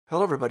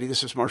Hello, everybody.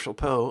 This is Marshall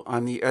Poe.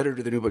 I'm the editor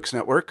of the New Books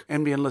Network.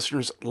 NBN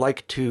listeners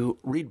like to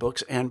read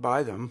books and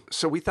buy them.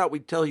 So we thought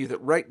we'd tell you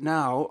that right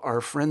now, our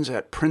friends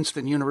at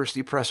Princeton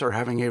University Press are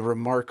having a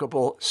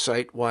remarkable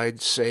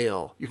site-wide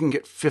sale. You can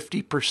get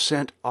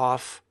 50%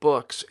 off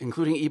books,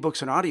 including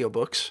ebooks and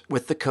audiobooks,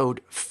 with the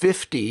code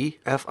 50,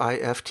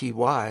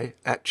 F-I-F-T-Y,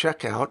 at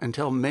checkout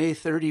until May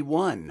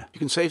 31. You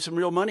can save some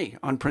real money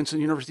on Princeton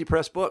University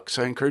Press books.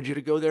 I encourage you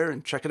to go there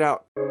and check it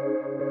out.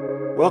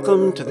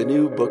 Welcome to the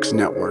New Books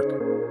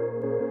Network.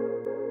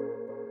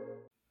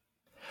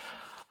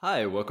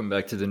 Hi, welcome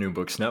back to the New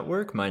Books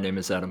Network. My name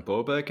is Adam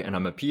Bobeck, and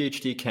I'm a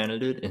PhD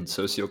candidate in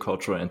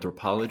sociocultural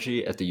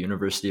anthropology at the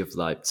University of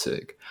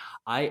Leipzig.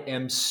 I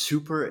am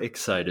super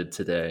excited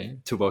today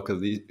to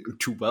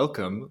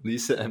welcome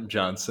Lisa M.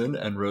 Johnson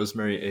and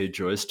Rosemary A.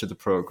 Joyce to the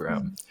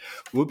program.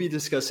 We'll be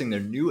discussing their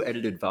new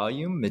edited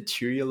volume,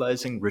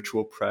 Materializing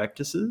Ritual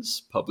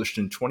Practices, published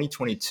in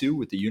 2022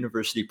 with the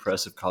University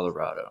Press of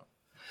Colorado.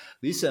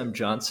 Lisa M.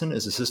 Johnson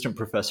is assistant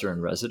professor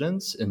in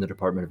residence in the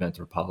Department of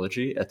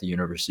Anthropology at the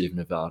University of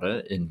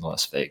Nevada in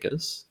Las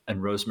Vegas.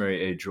 And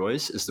Rosemary A.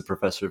 Joyce is the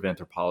professor of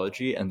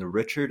anthropology and the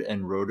Richard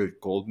and Rhoda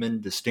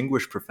Goldman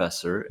Distinguished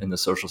Professor in the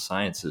Social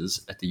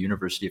Sciences at the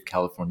University of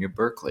California,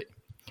 Berkeley.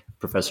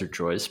 Professor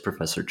Joyce,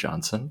 Professor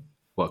Johnson,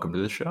 welcome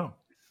to the show.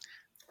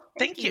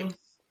 Thank you.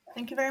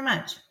 Thank you very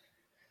much.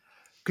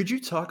 Could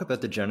you talk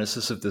about the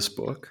genesis of this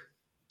book?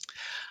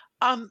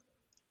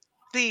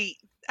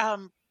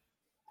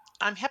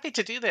 I'm happy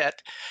to do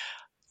that.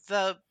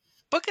 The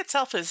book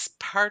itself is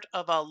part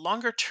of a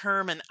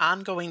longer-term and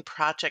ongoing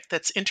project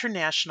that's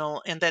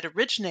international and that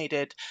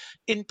originated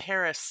in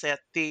Paris at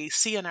the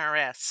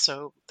CNRS,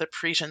 so the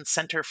Parisian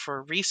Center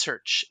for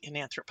Research in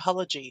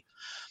Anthropology,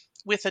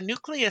 with a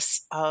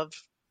nucleus of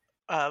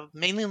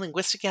mainly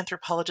linguistic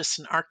anthropologists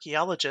and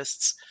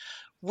archaeologists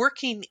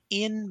working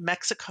in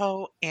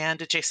Mexico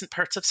and adjacent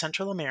parts of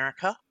Central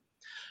America,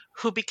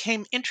 who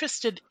became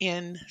interested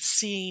in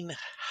seeing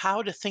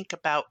how to think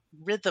about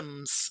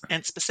rhythms,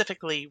 and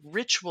specifically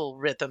ritual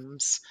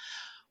rhythms,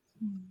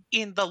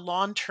 in the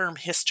long-term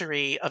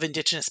history of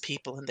Indigenous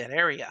people in that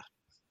area.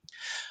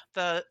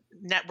 The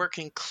network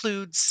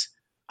includes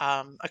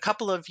a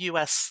couple of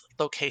U.S.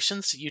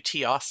 locations, UT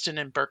Austin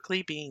and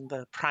Berkeley being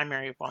the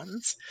primary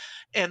ones,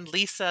 and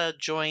Lisa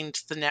joined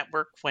the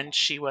network when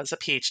she was a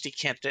PhD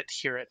candidate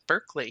here at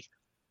Berkeley.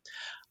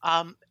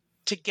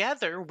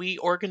 Together, we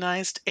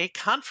organized a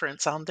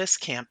conference on this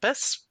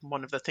campus.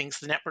 One of the things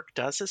the network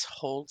does is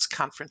holds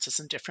conferences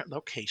in different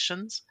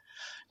locations.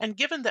 And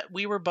given that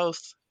we were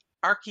both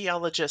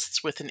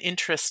archaeologists with an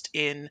interest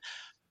in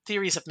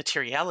theories of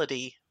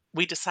materiality,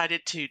 we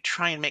decided to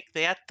try and make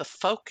that the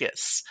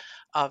focus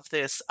of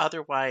this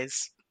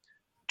otherwise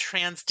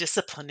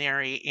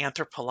transdisciplinary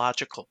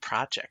anthropological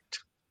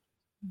project.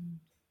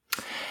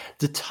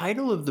 The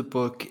title of the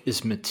book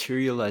is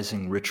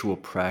Materializing Ritual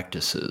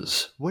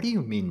Practices. What do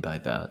you mean by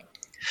that?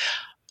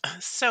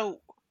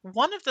 So,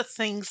 one of the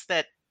things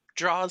that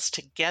draws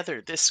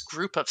together this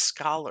group of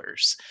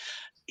scholars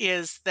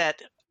is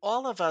that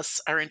all of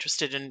us are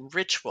interested in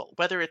ritual,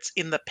 whether it's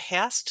in the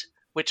past,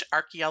 which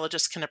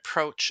archaeologists can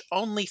approach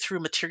only through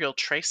material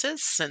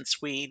traces, since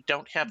we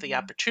don't have the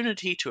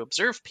opportunity to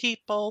observe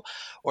people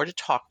or to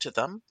talk to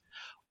them,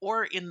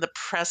 or in the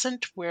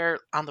present, where,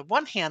 on the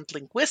one hand,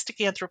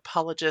 linguistic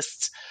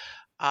anthropologists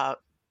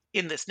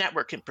in this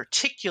network in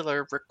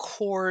particular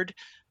record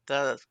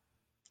the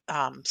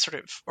sort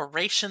of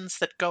orations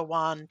that go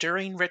on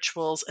during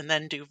rituals and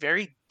then do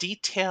very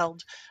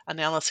detailed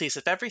analyses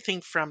of everything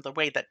from the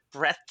way that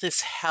breath is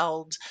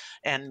held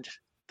and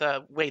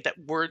the way that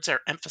words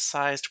are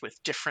emphasized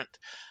with different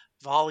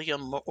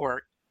volume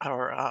or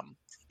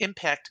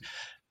impact,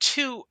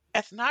 to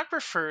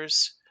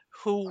ethnographers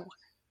who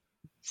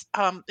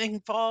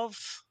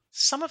involve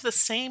some of the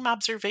same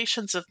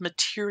observations of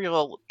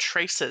material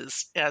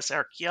traces as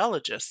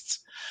archaeologists.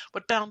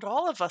 What bound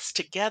all of us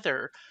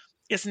together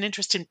is an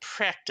interest in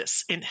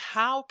practice, in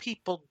how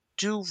people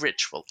do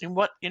ritual,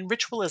 in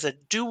ritual as a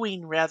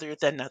doing rather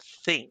than a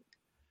thing.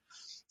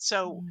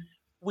 So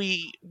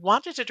we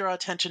wanted to draw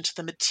attention to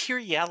the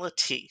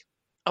materiality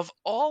of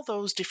all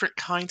those different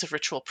kinds of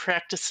ritual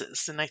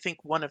practices. And I think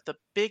one of the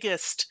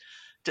biggest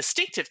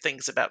distinctive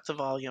things about the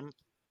volume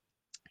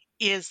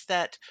is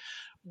that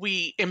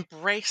we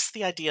embrace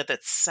the idea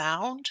that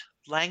sound,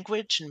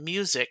 language, and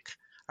music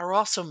are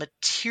also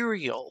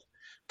material,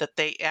 that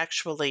they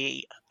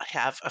actually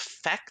have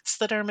effects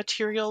that are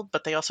material,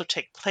 but they also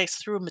take place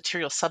through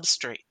material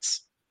substrates.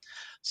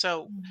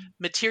 So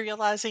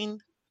materializing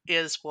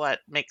is what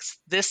makes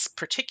this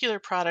particular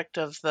product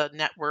of the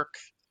network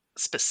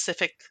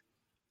specific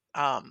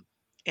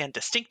and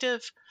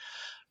distinctive.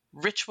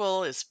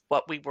 Ritual is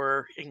what we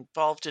were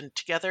involved in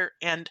together,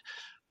 and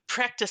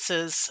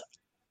practices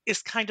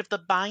is kind of the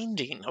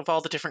binding of all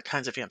the different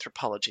kinds of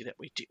anthropology that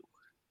we do.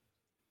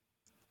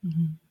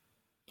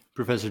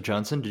 Professor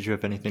Johnson, did you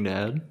have anything to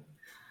add?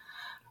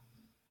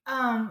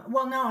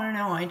 Well, no,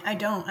 I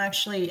don't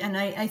actually. And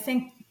I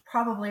think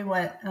probably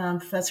what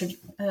Professor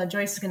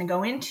Joyce is going to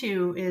go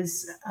into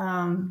is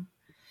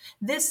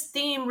this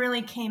theme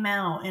really came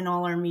out in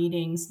all our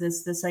meetings,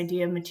 this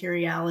idea of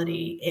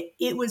materiality.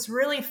 It was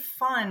really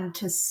fun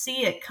to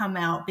see it come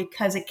out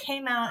because it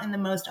came out in the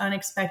most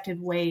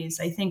unexpected ways.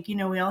 I think,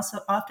 we also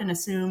often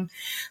assume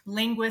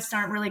linguists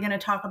aren't really going to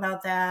talk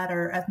about that,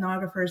 or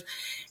ethnographers,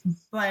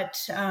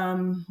 but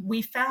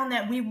we found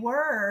that we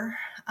were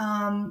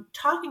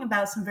talking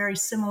about some very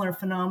similar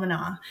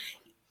phenomena,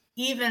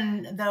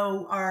 even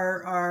though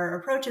our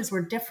approaches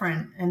were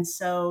different. And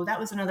so that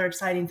was another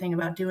exciting thing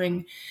about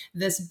doing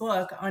this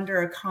book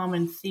under a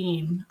common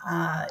theme,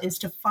 is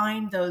to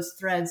find those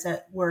threads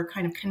that were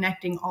kind of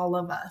connecting all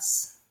of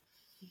us.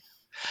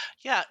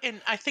 Yeah,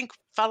 and I think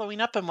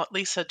following up on what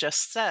Lisa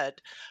just said,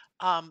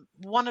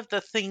 one of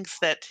the things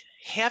that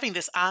having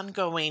this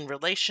ongoing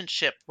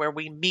relationship where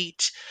we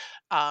meet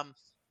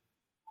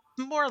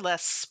more or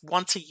less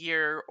once a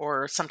year,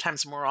 or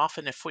sometimes more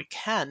often if we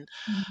can,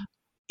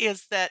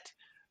 is that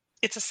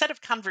it's a set of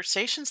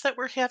conversations that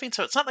we're having.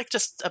 So it's not like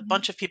just a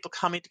bunch of people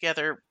coming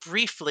together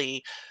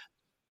briefly.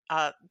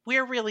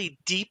 We're really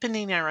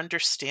deepening our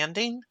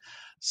understanding.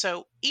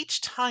 So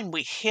each time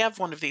we have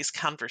one of these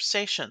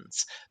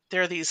conversations,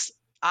 there are these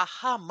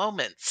aha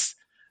moments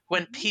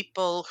when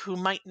people who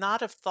might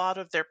not have thought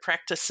of their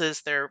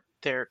practices, their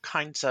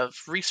kinds of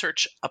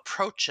research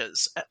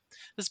approaches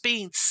as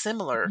being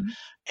similar,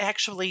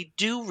 actually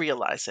do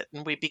realize it.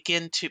 And we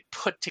begin to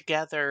put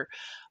together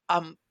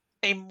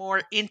a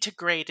more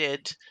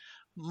integrated,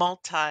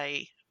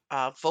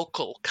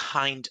 vocal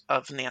kind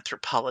of an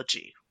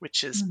anthropology,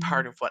 which is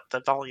part of what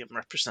the volume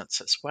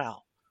represents as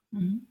well.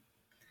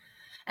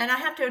 And I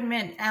have to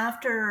admit,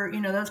 after,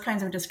 those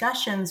kinds of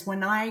discussions,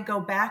 when I go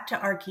back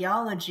to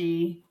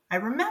archaeology, I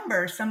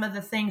remember some of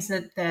the things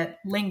that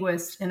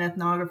linguists and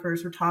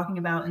ethnographers were talking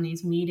about in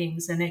these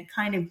meetings. And it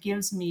kind of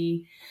gives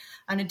me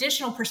an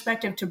additional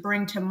perspective to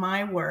bring to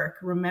my work,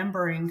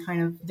 remembering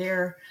kind of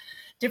their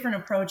different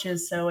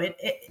approaches. So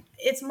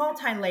it's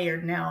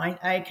multi-layered now.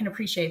 I can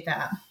appreciate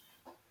that.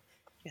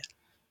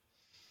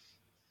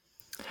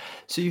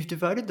 So you've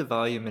divided the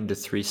volume into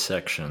 3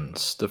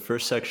 sections. The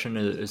first section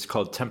is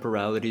called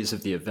Temporalities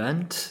of the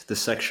Event. The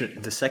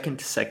second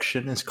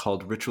section is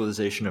called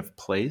Ritualization of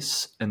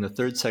Place. And the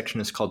third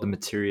section is called The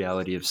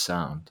Materiality of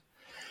Sound.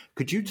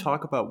 Could you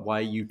talk about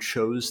why you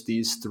chose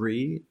these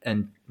 3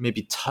 and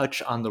maybe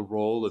touch on the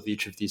role of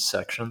each of these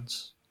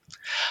sections?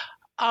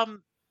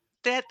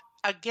 That,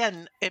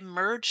 again,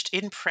 emerged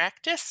in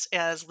practice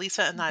as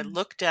Lisa and I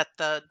looked at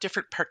the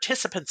different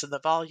participants in the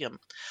volume.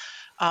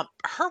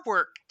 Her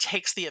work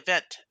takes the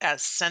event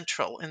as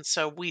central, and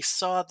so we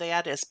saw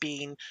that as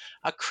being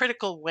a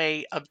critical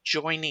way of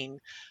joining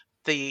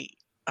the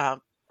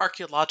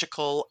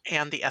archaeological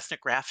and the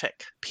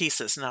ethnographic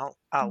pieces, and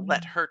I'll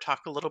let her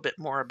talk a little bit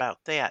more about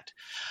that.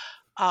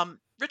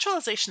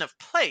 Ritualization of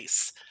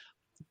place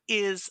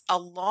is a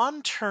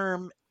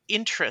long-term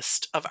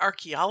interest of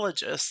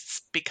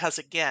archaeologists because,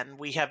 again,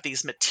 we have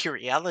these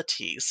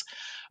materialities,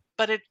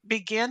 but it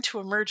began to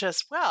emerge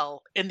as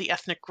well in the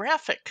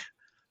ethnographic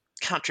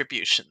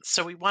contributions.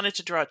 So we wanted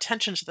to draw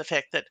attention to the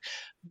fact that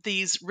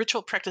these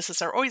ritual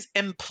practices are always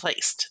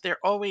emplaced.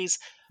 They're always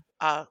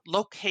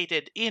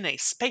located in a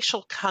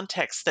spatial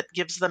context that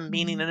gives them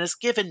meaning and is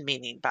given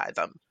meaning by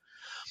them.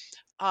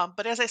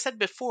 But as I said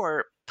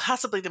before,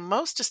 possibly the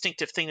most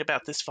distinctive thing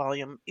about this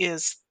volume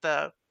is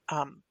the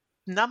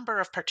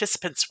number of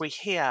participants we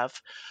have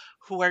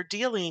who are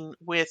dealing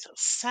with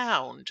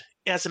sound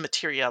as a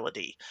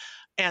materiality,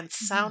 and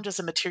sound as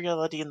a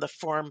materiality in the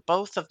form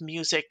both of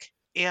music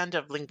and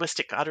of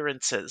linguistic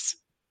utterances.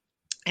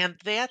 And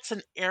that's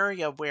an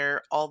area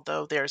where,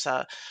 although there's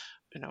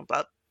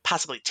about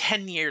possibly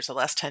 10 years, the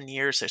last 10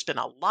 years, there's been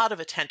a lot of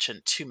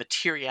attention to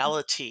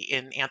materiality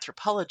in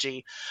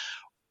anthropology.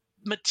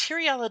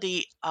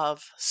 Materiality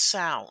of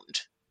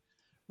sound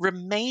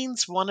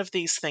remains one of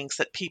these things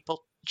that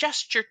people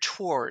gesture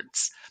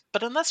towards.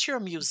 But unless you're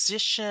a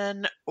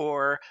musician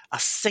or a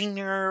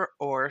singer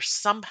or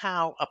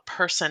somehow a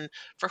person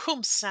for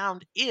whom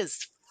sound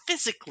is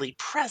physically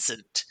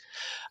present,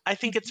 I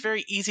think it's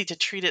very easy to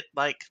treat it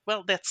like,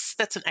 well, that's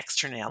an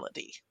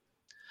externality.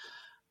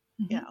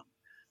 Yeah.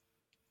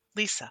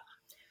 Lisa.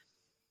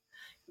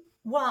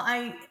 Well,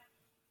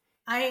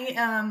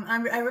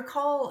 I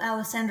recall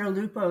Alessandro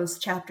Lupo's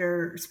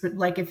chapter.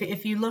 Like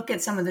if you look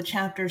at some of the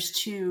chapters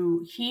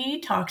too, he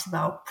talks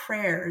about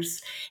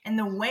prayers, and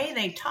the way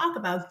they talk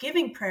about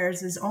giving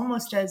prayers is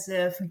almost as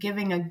if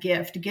giving a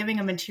gift, giving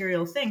a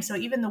material thing. So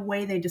even the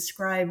way they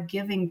describe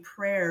giving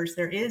prayers,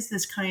 there is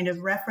this kind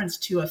of reference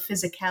to a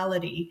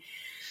physicality.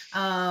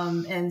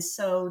 And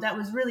so that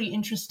was really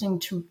interesting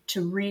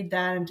to read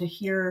that and to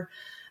hear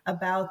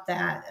about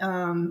that.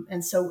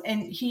 And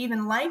he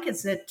even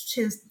likens it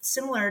to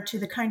similar to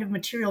the kind of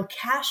material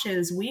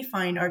caches we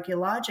find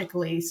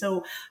archaeologically.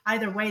 So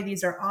either way,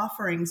 these are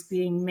offerings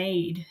being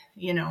made,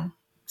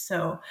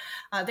 So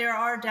there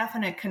are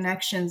definite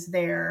connections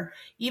there,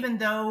 even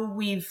though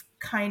we've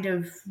kind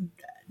of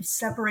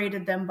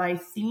separated them by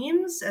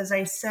themes. As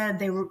I said,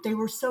 they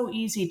were so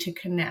easy to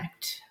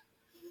connect.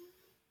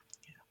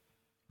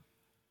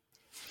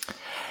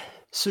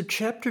 So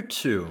chapter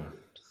 2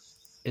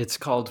 It's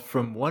called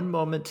From One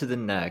Moment to the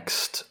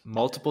Next,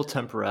 Multiple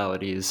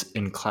Temporalities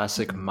in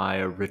Classic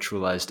Maya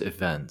Ritualized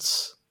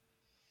Events.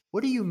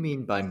 What do you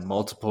mean by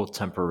multiple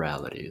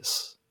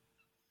temporalities?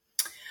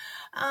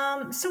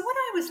 So what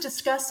I was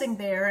discussing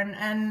there,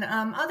 and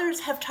others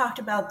have talked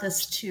about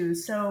this too.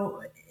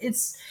 So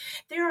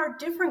there are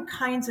different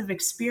kinds of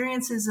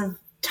experiences of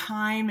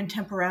time and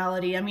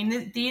temporality. I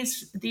mean,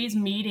 these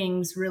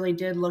meetings really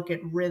did look at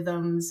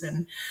rhythms,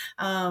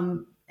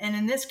 and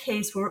in this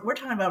case, we're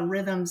talking about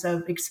rhythms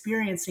of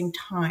experiencing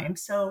time.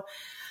 So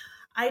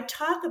I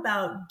talk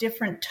about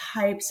different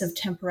types of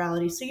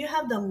temporality. So you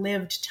have the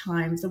lived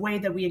times, the way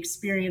that we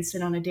experience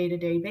it on a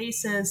day-to-day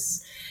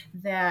basis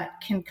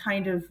that can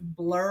kind of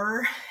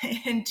blur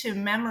into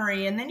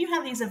memory. And then you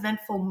have these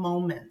eventful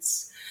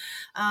moments.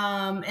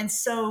 And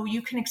so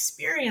you can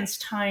experience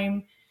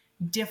time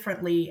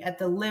differently at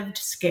the lived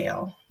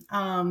scale.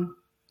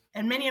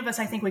 And many of us,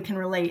 I think we can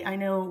relate. I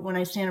know when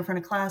I stand in front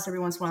of class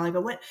every once in a while, I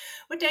go, what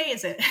day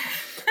is it?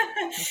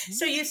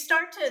 So you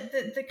start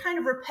the kind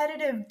of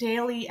repetitive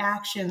daily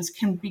actions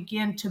can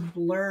begin to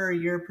blur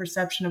your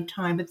perception of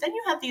time. But then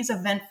you have these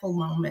eventful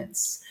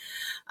moments.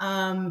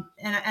 And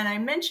I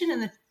mentioned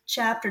in the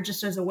chapter,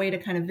 just as a way to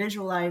kind of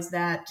visualize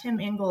that, Tim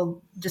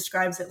Ingold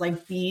describes it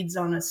like beads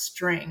on a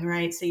string,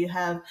 right? So you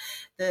have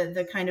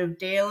the kind of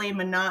daily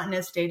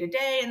monotonous day to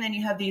day, and then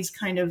you have these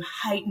kind of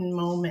heightened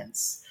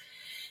moments.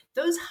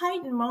 Those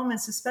heightened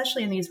moments,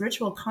 especially in these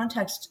ritual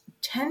contexts,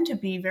 tend to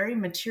be very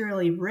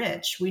materially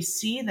rich. We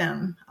see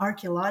them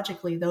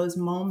archaeologically, those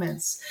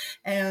moments,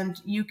 and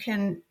you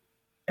can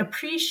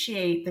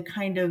appreciate the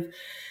kind of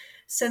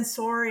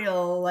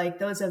sensorial, like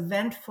those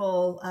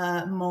eventful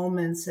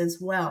moments as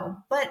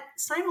well. But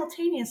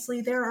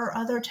simultaneously, there are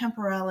other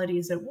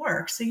temporalities at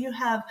work. So you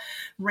have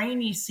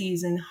rainy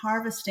season,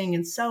 harvesting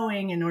and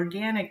sowing and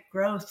organic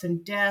growth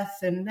and death,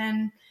 and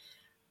then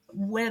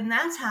when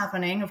that's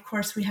happening, of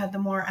course, we have the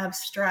more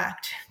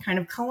abstract kind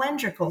of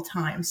calendrical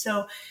time.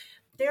 So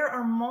there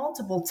are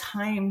multiple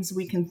times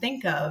we can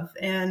think of,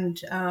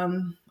 and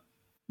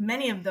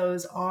many of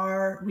those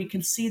we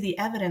can see the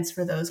evidence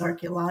for those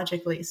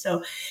archaeologically.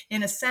 So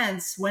in a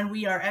sense, when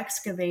we are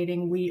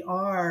excavating, we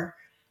are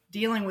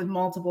dealing with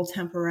multiple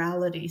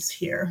temporalities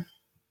here.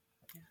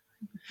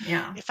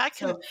 Yeah. If I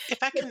can,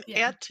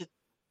 Yeah. add to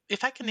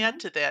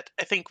that,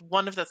 I think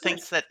one of the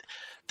things that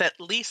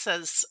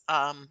Lisa's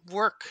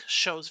work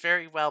shows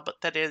very well,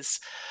 but that is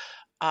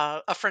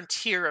a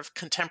frontier of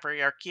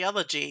contemporary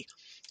archaeology,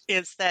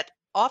 is that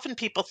often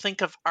people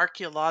think of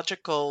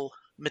archaeological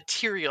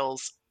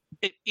materials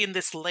in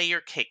this layer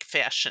cake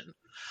fashion.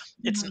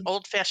 It's an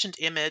old-fashioned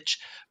image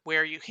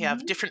where you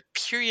have different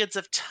periods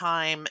of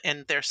time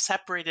and they're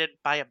separated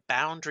by a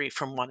boundary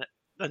from one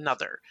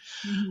another.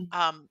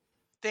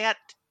 That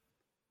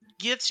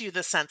gives you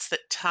the sense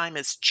that time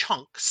is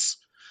chunks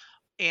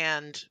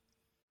and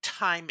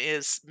time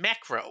is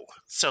macro.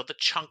 So the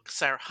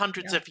chunks are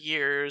hundreds of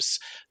years,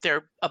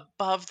 they're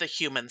above the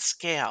human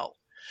scale.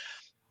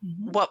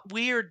 What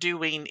we're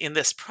doing in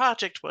this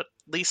project, what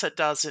Lisa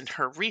does in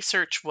her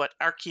research, what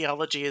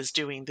archaeology is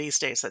doing these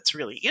days that's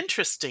really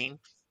interesting,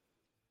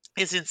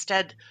 is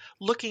instead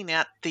looking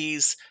at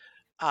these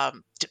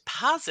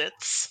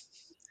deposits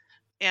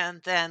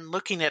and then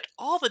looking at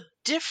all the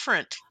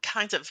different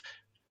kinds of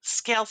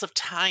scales of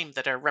time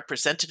that are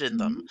represented in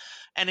them.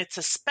 And it's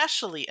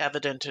especially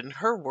evident in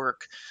her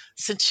work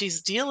since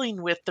she's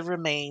dealing with the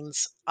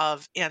remains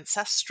of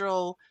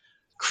ancestral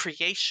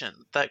creation,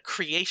 the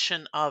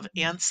creation of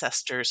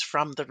ancestors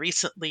from the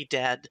recently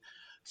dead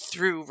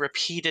through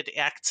repeated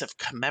acts of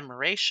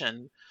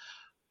commemoration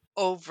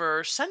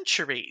over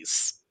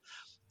centuries.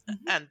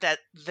 And that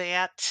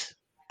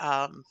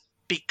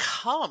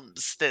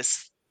becomes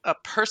a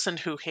person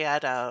who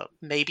had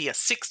maybe a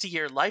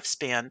 60-year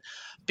lifespan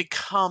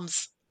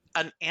becomes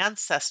an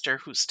ancestor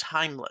who's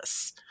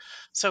timeless.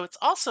 So it's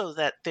also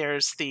that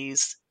there's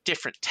these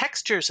different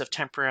textures of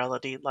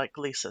temporality, like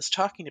Lisa's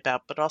talking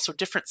about, but also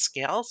different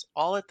scales,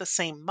 all at the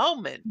same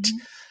moment,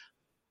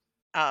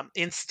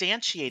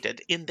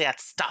 instantiated in that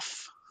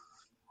stuff.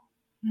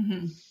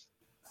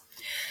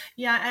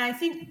 Yeah, and I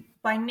think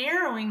by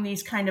narrowing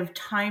these kind of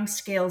time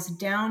scales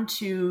down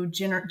to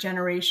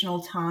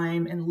generational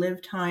time and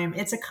lived time,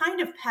 it's a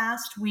kind of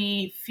past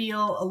we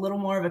feel a little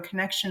more of a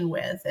connection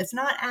with. It's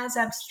not as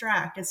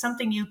abstract. It's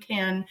something you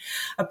can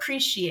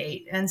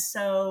appreciate. And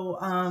so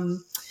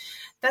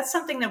that's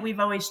something that we've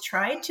always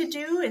tried to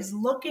do, is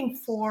looking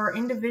for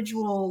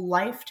individual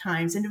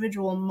lifetimes,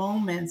 individual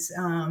moments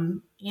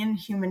in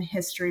human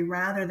history,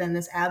 rather than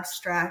this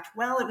abstract,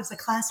 well, it was a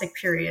classic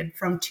period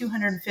from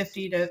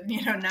 250 to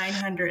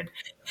 900.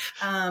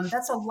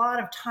 That's a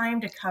lot of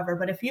time to cover.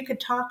 But if you could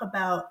talk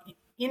about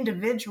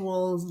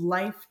individuals'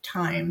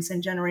 lifetimes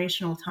and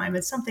generational time,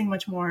 it's something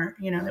much more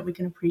that we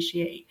can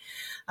appreciate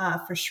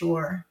for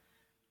sure.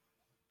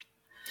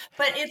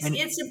 But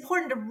it's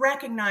important to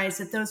recognize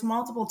that those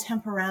multiple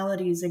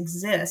temporalities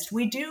exist.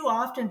 We do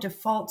often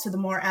default to the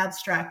more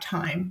abstract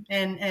time,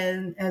 and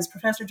as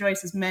Professor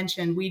Joyce has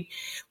mentioned, we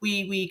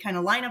kind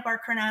of line up our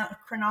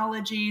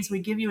chronologies. We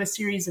give you a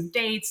series of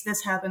dates.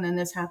 This happened, and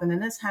this happened,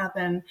 and this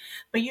happened.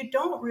 But you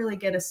don't really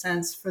get a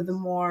sense for the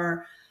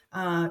more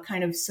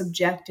kind of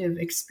subjective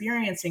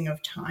experiencing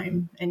of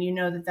time, and you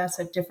know that that's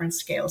at different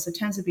scales. It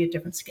tends to be at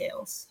different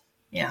scales.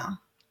 Yeah.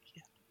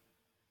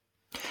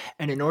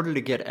 And in order to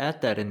get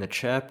at that in the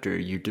chapter,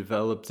 you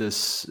develop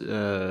this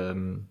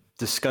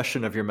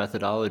discussion of your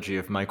methodology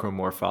of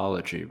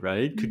micromorphology,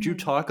 right? Could you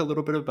talk a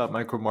little bit about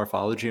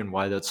micromorphology and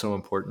why that's so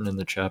important in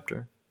the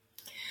chapter?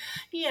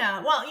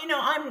 Yeah, well,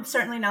 I'm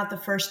certainly not the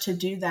first to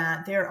do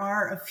that. There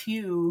are a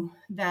few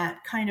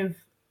that kind of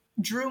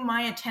drew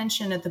my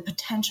attention at the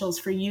potentials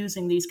for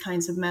using these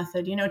kinds of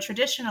method.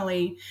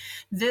 Traditionally,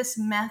 this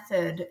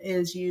method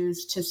is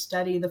used to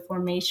study the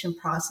formation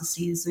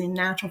processes, the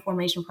natural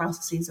formation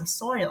processes of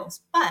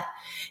soils, but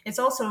it's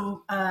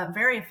also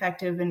very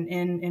effective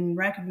in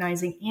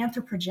recognizing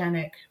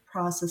anthropogenic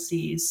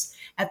processes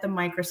at the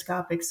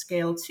microscopic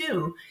scale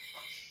too.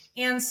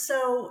 And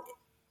so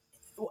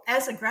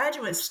as a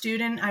graduate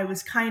student, I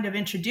was kind of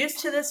introduced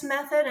to this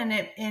method, and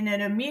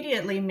it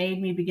immediately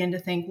made me begin to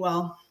think,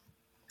 well,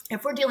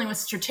 if we're dealing with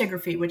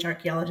stratigraphy, which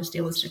archaeologists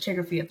deal with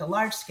stratigraphy at the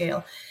large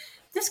scale,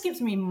 this gives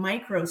me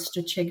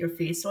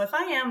microstratigraphy. So if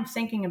I am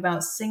thinking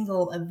about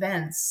single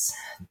events,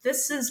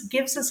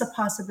 gives us a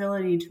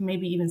possibility to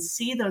maybe even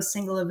see those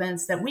single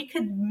events that we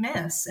could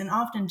miss, and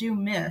often do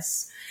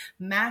miss,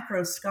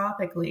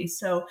 macroscopically.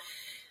 So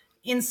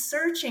in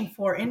searching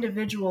for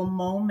individual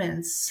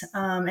moments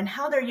and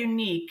how they're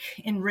unique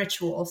in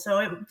ritual.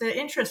 So the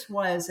interest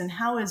was in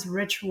how is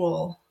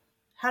ritual,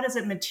 how does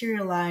it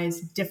materialize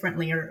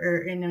differently or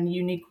in a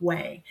unique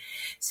way?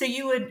 So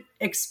you would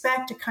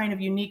expect a kind of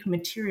unique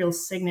material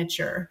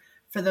signature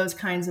for those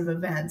kinds of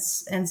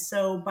events. And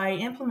so by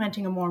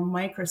implementing a more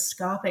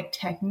microscopic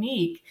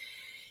technique,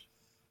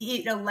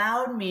 it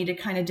allowed me to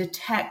kind of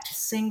detect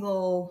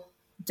single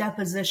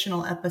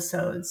depositional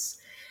episodes.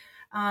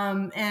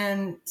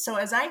 And so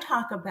as I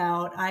talk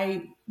about,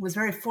 I was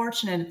very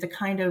fortunate at the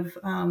kind of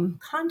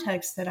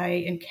context that I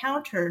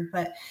encountered,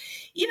 but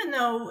even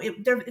though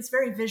it's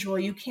very visual,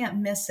 you can't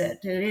miss it.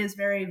 It is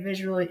very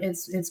visual.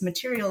 It's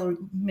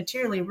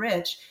materially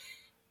rich.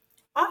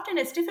 Often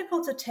it's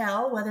difficult to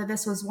tell whether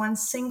this was one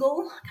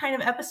single kind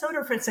of episode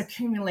or if it's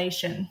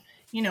accumulation,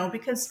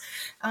 because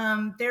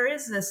there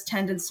is this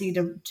tendency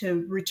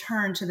to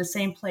return to the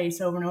same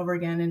place over and over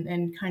again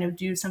and kind of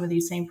do some of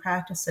these same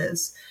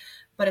practices.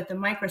 But at the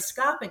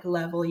microscopic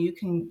level, you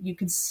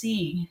can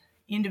see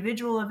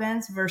individual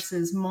events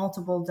versus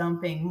multiple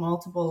dumping,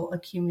 multiple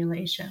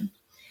accumulation.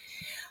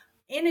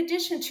 In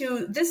addition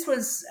to, this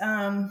was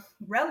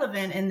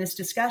relevant in this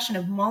discussion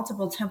of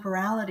multiple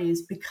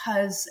temporalities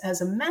because as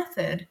a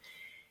method,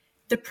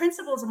 the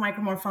principles of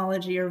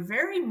micromorphology are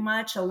very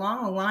much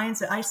along the lines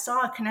that I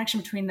saw a connection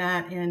between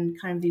that and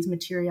kind of these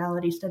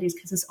materiality studies,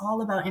 because it's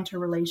all about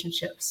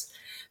interrelationships.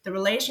 The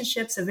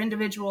relationships of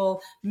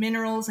individual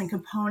minerals and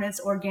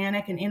components,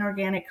 organic and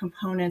inorganic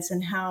components,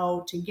 and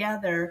how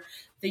together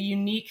the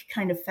unique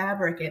kind of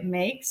fabric it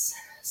makes.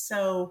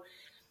 So,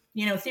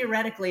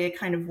 theoretically, it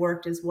kind of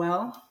worked as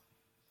well.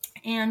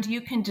 And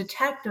you can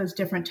detect those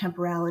different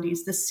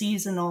temporalities, the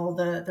seasonal,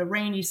 the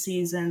rainy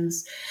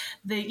seasons,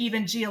 the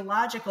even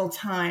geological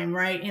time,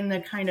 right, in the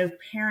kind of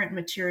parent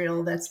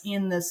material that's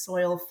in the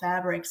soil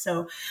fabric.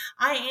 So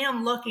I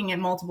am looking at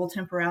multiple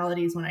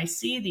temporalities when I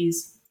see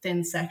these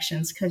thin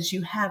sections, because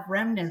you have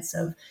remnants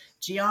of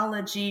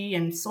geology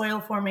and soil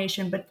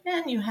formation, but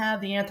then you have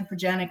the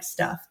anthropogenic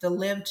stuff, the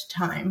lived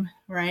time,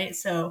 right?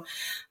 So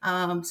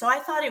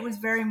I thought it was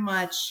very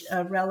much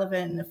a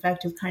relevant and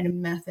effective kind of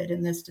method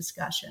in this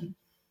discussion.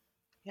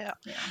 Yeah.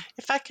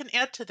 If I can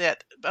add to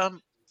that,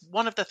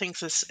 one of the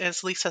things is,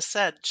 as Lisa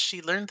said,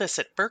 she learned this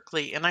at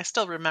Berkeley, and I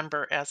still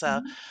remember as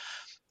a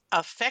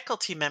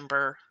faculty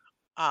member,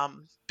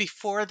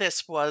 before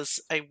this was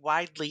a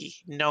widely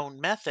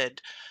known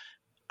method,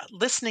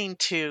 listening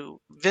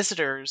to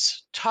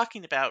visitors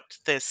talking about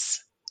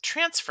this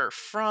transfer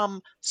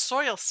from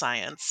soil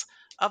science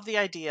of the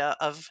idea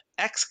of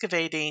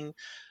excavating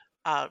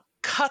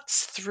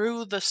cuts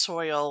through the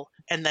soil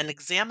and then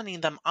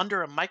examining them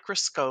under a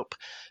microscope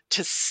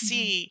to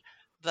see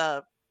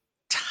the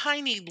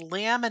tiny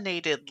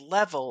laminated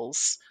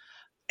levels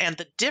and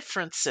the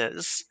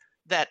differences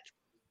that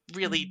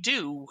really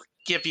do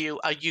give you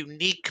a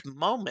unique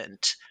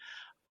moment.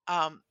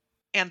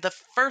 And the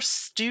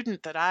first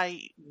student that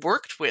I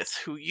worked with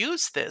who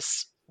used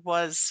this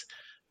was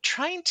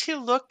trying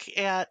to look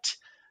at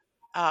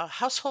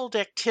household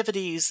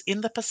activities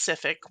in the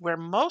Pacific, where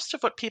most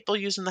of what people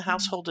use in the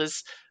household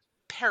is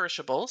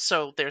perishable,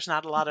 so there's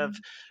not a lot of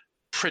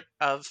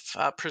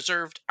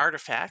preserved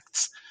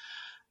artifacts,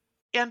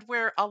 and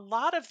where a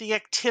lot of the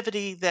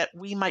activity that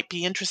we might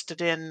be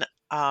interested in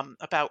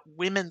about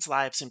women's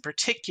lives in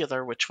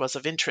particular, which was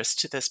of interest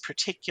to this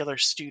particular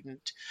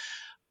student,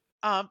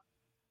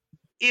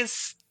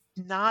 is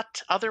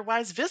not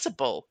otherwise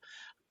visible.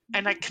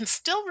 And I can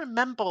still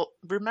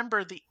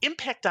remember the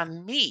impact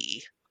on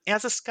me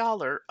as a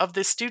scholar of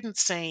this student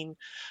saying,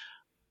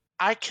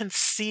 I can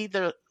see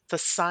the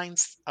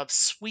signs of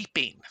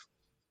sweeping.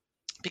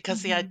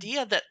 Because the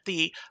idea that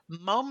the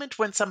moment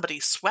when somebody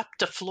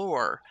swept a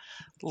floor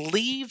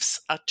leaves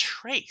a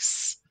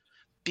trace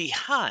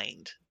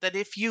behind, that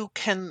if you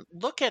can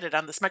look at it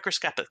on this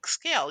microscopic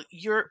scale,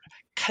 you're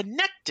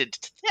connected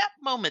to that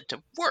moment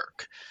of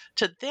work,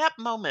 to that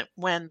moment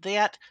when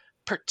that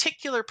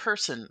particular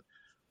person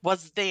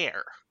was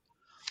there.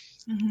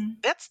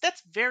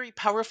 That's very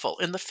powerful.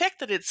 And the fact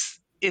that it's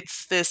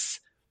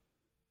this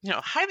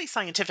highly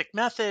scientific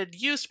method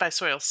used by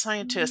soil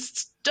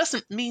scientists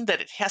doesn't mean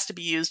that it has to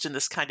be used in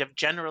this kind of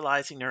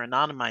generalizing or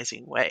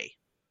anonymizing way.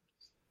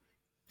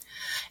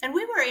 And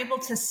we were able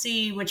to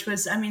see, which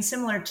was,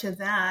 similar to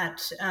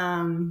that.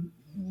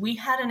 We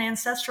had an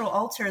ancestral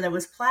altar that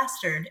was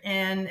plastered,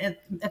 and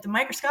at the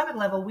microscopic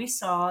level, we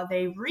saw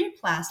they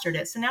replastered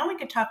it. So now we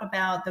could talk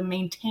about the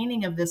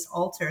maintaining of this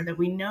altar, that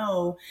we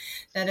know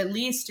that at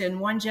least in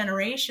one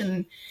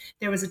generation,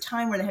 there was a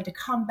time where they had to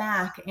come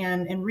back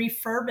and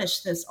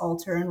refurbish this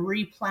altar and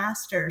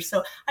replaster.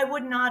 So I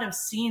would not have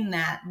seen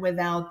that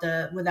without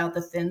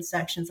the thin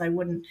sections. I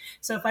wouldn't.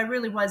 So if I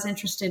really was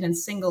interested in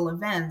single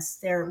events,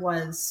 there it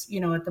was,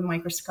 at the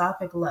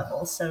microscopic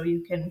level. So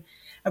you can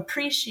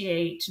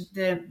appreciate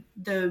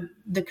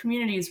the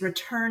communities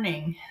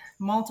returning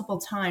multiple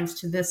times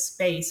to this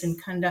space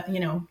and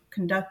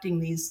conducting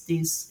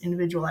these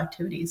individual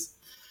activities.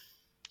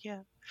 Yeah.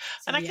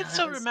 So, and I can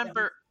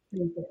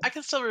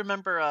still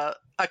remember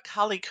a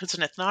colleague who's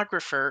an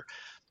ethnographer,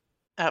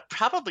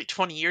 probably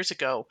 20 years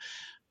ago,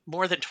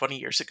 more than 20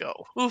 years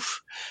ago,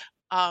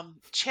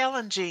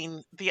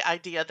 challenging the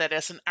idea that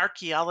as an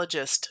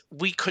archaeologist,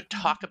 we could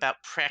talk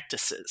about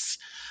practices.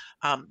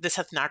 This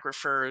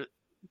ethnographer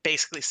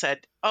basically said,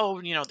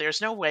 there's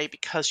no way,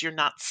 because you're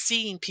not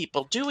seeing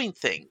people doing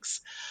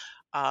things.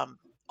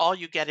 All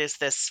you get is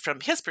this, from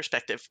his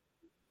perspective,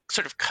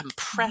 sort of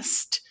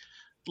compressed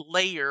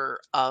layer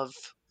of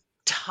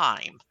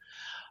time.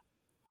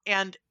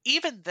 And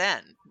even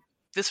then,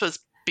 this was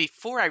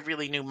before I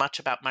really knew much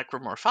about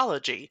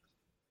micromorphology.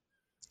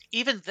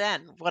 Even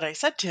then, what I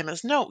said to him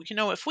is, no,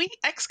 if we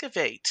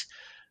excavate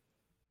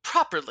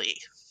properly,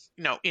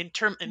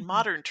 in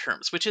modern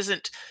terms, which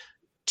isn't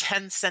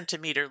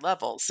 10-centimeter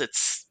levels,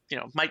 it's,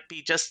 might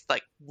be just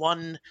like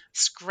one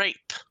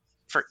scrape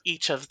for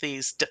each of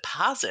these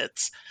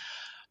deposits.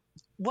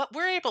 What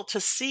we're able to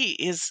see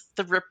is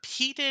the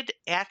repeated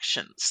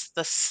actions,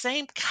 the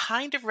same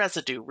kind of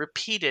residue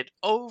repeated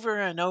over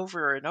and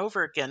over and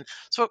over again.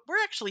 So what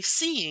we're actually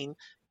seeing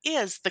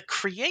is the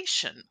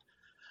creation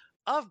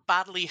of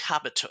bodily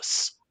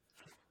habitus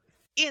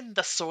in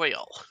the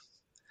soil.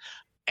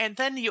 And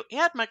then you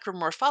add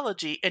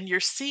micromorphology and you're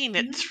seeing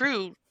it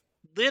through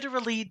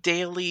literally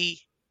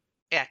daily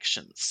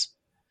actions.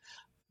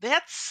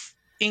 That's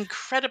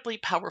incredibly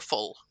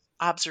powerful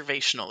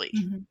observationally.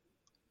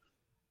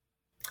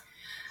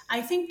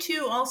 I think,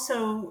 too,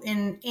 also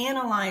in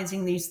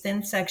analyzing these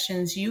thin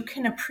sections, you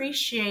can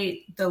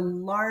appreciate the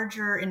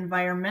larger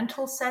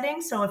environmental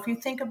setting. So if you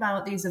think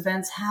about these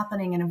events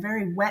happening in a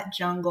very wet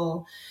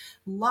jungle,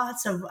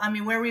 lots of,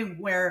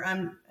 where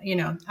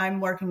I'm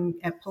working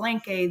at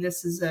Palenque.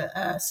 This is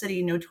a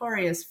city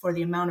notorious for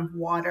the amount of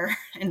water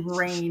and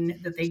rain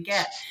that they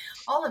get.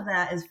 All of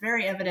that is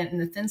very evident in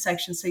the thin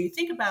section. So you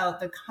think about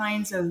the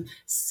kinds of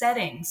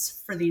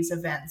settings for these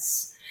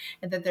events,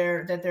 and that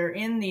they're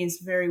in these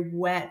very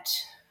wet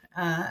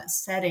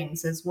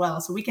settings as well.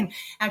 So we can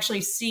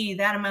actually see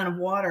that amount of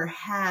water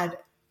had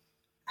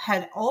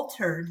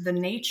altered the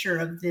nature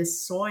of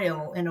this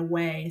soil in a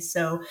way.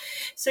 So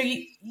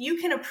you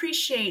can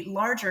appreciate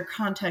larger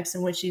contexts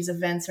in which these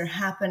events are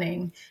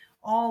happening,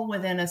 all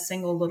within a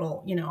single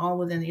little, all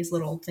within these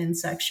little thin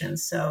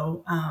sections.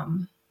 So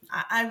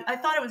I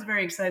thought it was a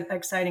very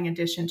exciting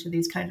addition to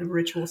these kinds of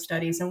ritual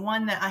studies, and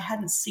one that I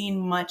hadn't seen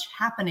much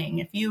happening.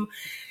 If you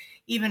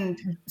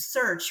even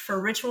search for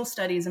ritual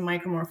studies in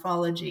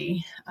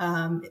micromorphology,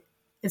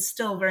 it's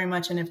still very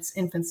much in its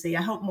infancy.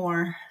 I hope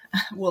more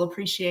will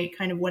appreciate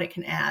kind of what it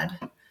can add.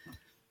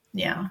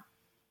 Yeah.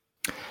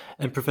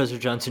 And Professor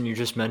Johnson, you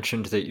just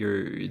mentioned that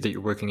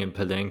you're working in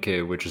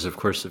Palenque, which is, of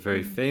course, a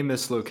very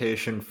famous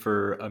location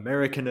for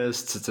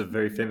Americanists. It's a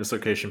very famous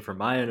location for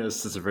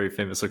Mayanists. It's a very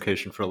famous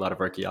location for a lot of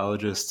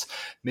archaeologists.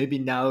 Maybe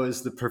now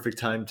is the perfect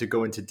time to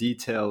go into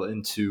detail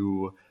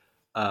into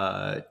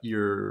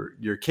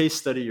your case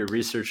study, your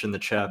research in the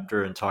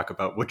chapter, and talk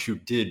about what you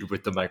did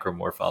with the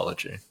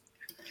micromorphology.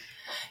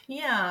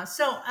 Yeah.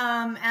 So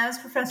as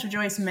Professor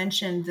Joyce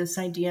mentioned, this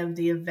idea of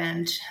the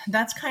event,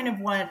 that's kind of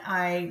what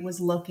I was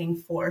looking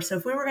for. So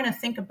if we were going to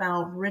think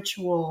about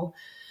ritual,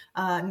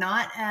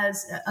 not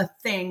as a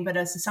thing, but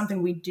as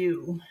something we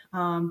do,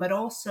 but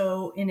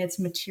also in its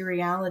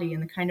materiality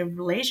and the kind of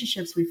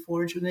relationships we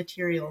forge with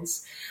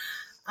materials,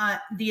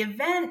 the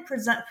event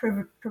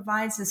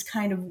provides this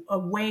kind of a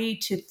way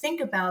to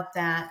think about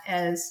that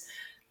as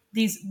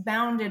these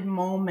bounded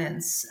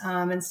moments.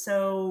 And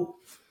so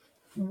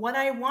what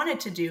I wanted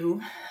to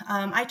do,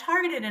 I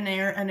targeted an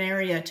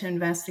area to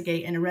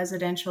investigate in a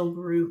residential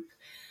group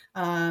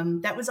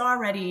that was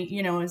already,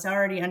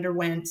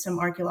 underwent some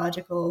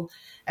archaeological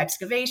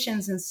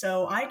excavations. And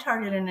so I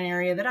targeted an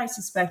area that I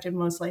suspected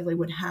most likely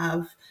would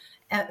have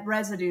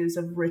residues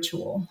of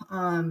ritual.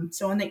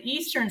 So on the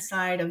eastern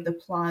side of the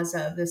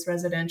plaza of this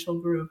residential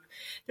group,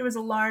 there was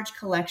a large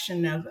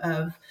collection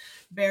of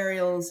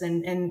burials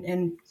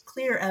and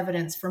clear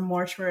evidence for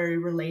mortuary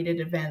related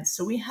events.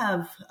 So we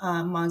have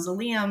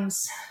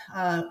mausoleums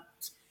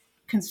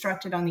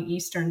constructed on the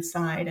eastern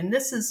side, and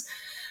this is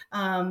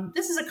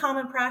a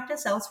common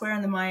practice elsewhere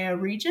in the Maya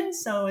region,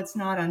 so it's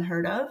not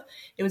unheard of.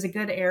 It was a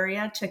good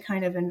area to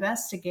kind of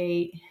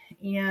investigate.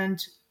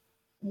 And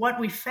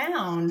what we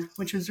found,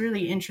 which was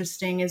really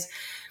interesting, is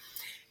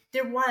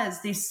there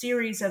was this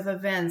series of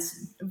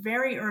events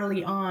very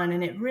early on,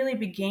 and it really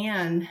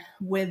began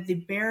with the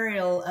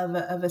burial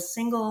of a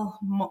single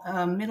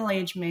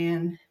middle-aged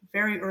man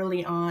very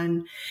early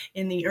on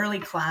in the early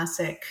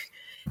Classic.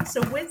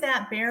 So with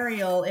that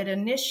burial, it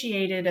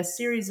initiated a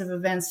series of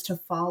events to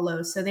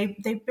follow. So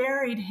they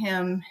buried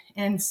him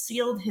and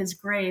sealed his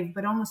grave,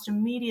 but almost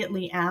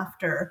immediately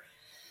after,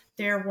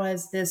 there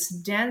was this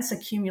dense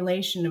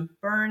accumulation of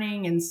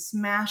burning and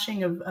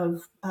smashing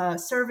of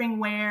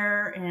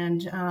servingware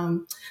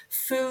and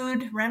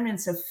food,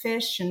 remnants of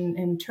fish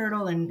and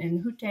turtle and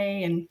hute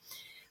and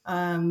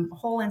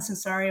whole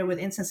incensaria with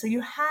incense. So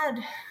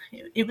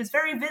it was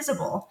very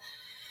visible.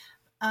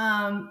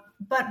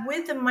 But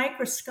with the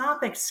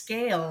microscopic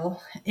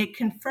scale, it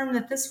confirmed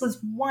that this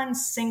was one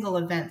single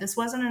event. This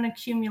wasn't an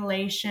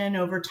accumulation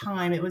over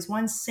time. It was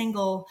one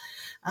single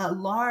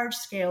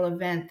large-scale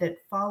event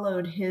that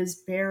followed his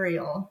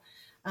burial.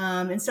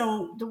 And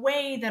so the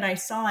way that I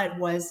saw it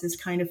was this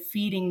kind of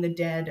feeding the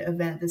dead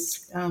event,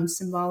 this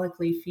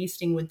symbolically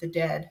feasting with the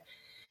dead.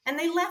 And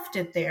they left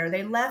it there.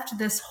 They left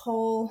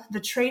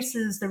the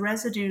traces, the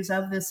residues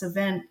of this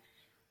event.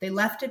 They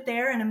left it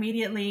there, and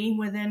immediately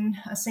within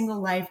a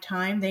single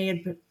lifetime, they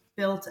had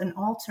built an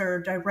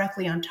altar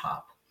directly on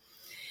top.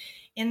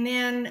 And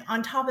then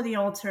on top of the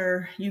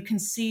altar, you can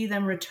see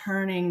them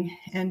returning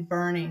and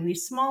burning,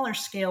 these smaller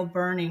scale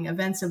burning,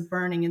 events of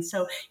burning. And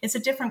so it's a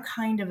different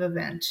kind of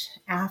event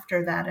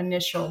after that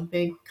initial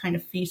big kind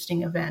of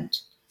feasting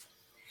event.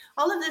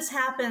 All of this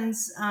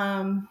happens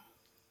and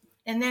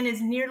then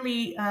is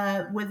nearly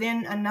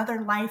within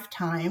another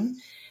lifetime.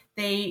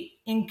 They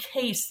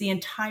encase the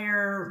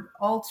entire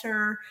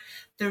altar,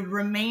 the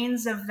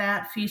remains of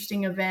that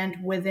feasting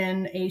event,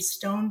 within a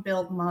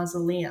stone-built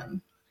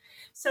mausoleum.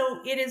 So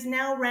it is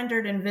now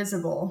rendered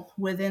invisible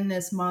within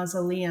this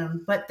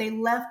mausoleum, but they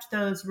left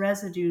those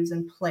residues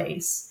in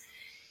place.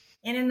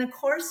 And in the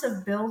course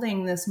of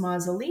building this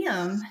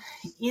mausoleum,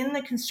 in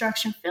the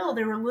construction field,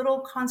 there were little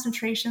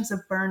concentrations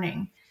of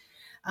burning.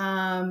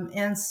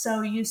 And so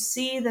you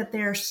see that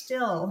they're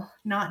still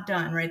not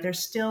done, right?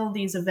 There's still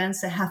these events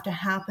that have to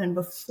happen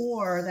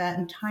before that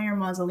entire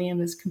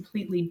mausoleum is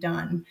completely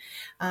done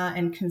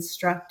and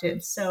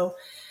constructed. So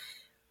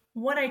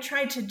what I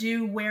tried to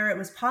do where it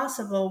was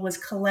possible was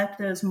collect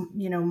those,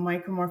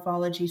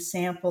 micromorphology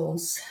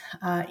samples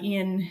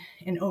in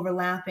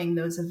overlapping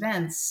those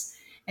events.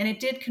 And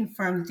it did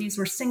confirm that these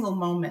were single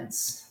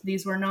moments.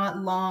 These were not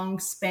long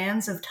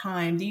spans of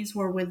time. These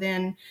were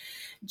within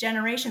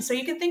generations. So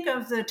you can think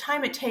of the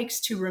time it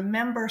takes to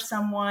remember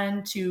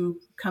someone,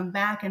 to come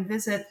back and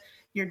visit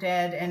your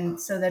dead, and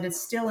so that it's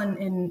still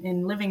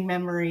in living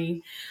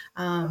memory.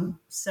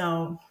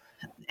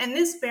 And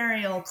this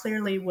burial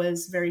clearly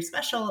was very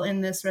special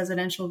in this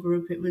residential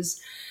group.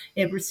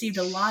 It received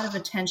a lot of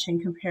attention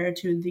compared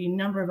to the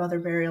number of other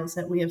burials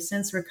that we have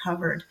since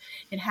recovered.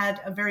 It had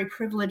a very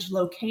privileged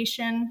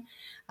location,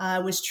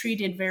 was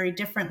treated very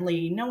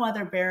differently. No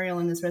other burial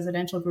in this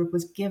residential group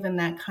was given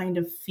that kind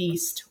of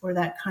feast or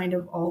that kind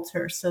of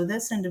altar. So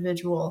this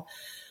individual,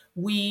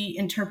 we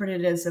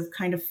interpreted as a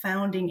kind of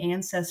founding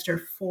ancestor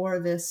for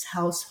this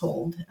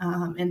household.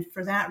 And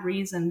for that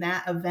reason,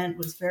 that event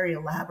was very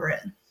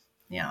elaborate.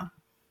 Yeah.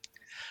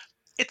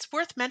 It's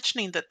worth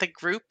mentioning that the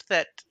group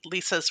that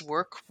Lisa's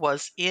work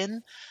was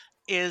in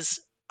is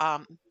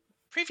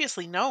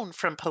previously known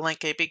from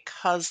Palenque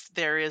because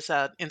there is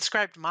an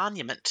inscribed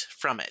monument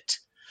from it,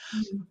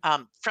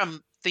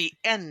 from the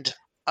end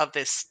of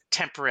this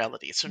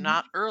temporality. So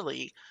not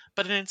early,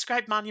 but an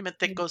inscribed monument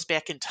that goes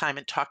back in time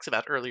and talks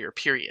about earlier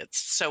periods.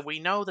 So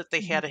we know that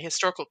they had a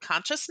historical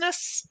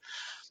consciousness,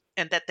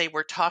 and that they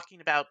were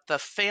talking about the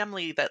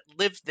family that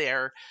lived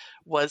there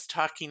was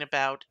talking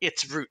about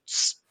its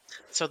roots.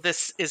 So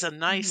this is a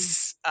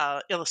nice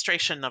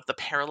illustration of the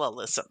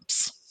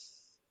parallelisms.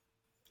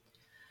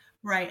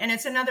 Right. And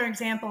it's another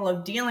example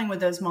of dealing with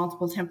those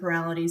multiple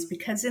temporalities,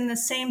 because in the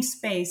same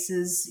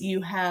spaces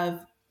you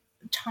have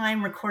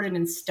time recorded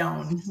in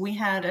stone. We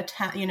had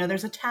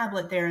there's a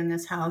tablet there in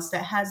this house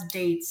that has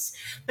dates,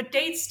 but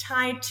dates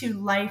tied to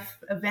life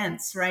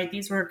events, right?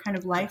 These were kind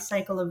of life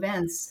cycle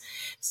events.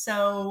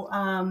 So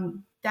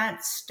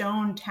that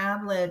stone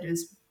tablet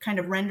is kind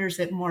of renders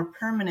it more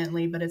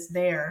permanently, but it's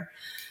there.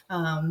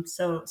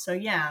 So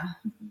yeah,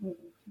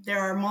 there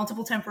are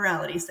multiple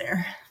temporalities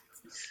there,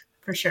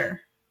 for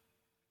sure.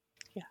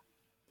 Yeah.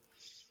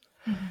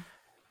 Mm-hmm.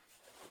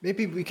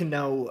 Maybe we can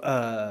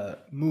now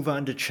move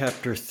on to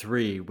chapter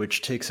 3,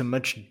 which takes a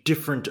much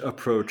different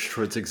approach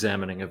towards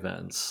examining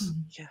events.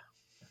 Yeah.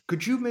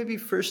 Could you maybe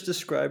first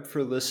describe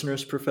for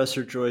listeners,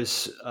 Professor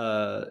Joyce,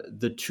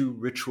 the two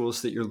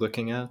rituals that you're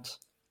looking at?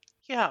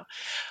 Yeah.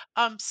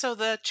 So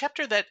the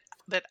chapter that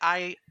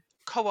I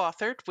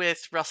co-authored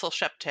with Russell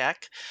Sheptak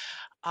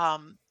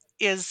um,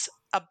 is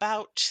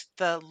about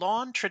the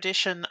long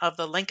tradition of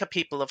the Lenca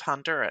people of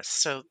Honduras.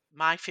 So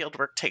my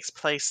fieldwork takes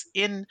place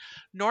in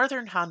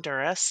northern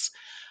Honduras,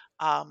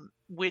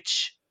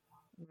 which,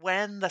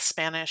 when the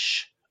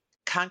Spanish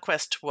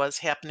conquest was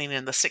happening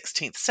in the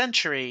 16th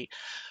century,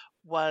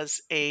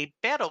 was a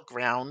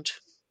battleground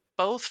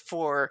both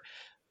for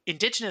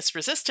indigenous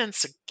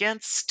resistance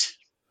against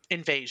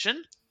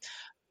invasion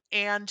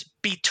and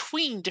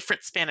between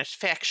different Spanish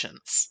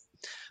factions.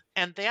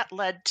 And that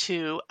led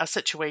to a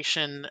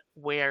situation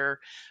where,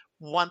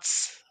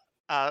 once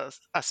a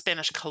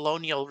Spanish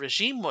colonial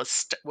regime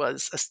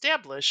was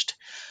established,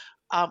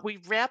 we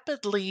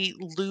rapidly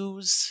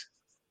lose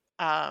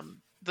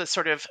the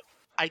sort of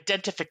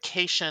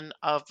identification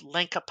of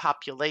Lenca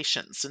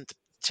populations. And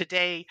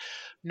today,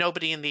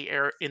 nobody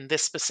in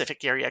this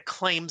specific area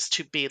claims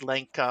to be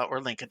Lenca or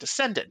Lenca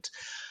descendant.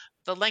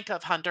 The Lenca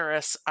of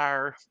Honduras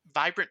are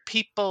vibrant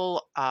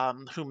people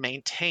who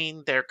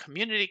maintain their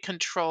community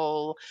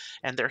control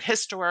and their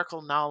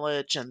historical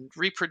knowledge and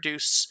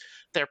reproduce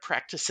their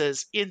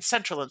practices in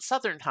central and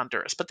southern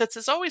Honduras. But this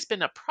has always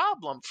been a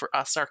problem for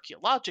us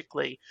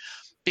archaeologically,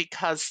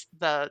 because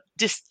the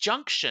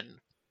disjunction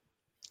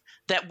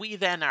that we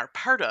then are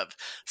part of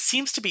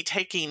seems to be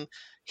taking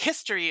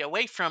history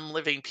away from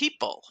living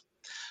people.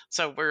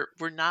 So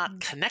we're not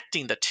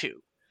connecting the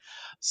two.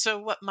 So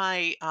what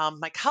my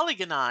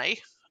colleague and I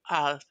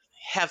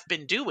have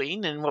been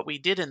doing, and what we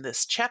did in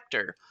this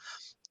chapter,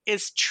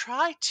 is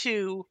try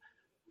to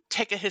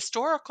take a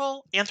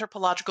historical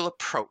anthropological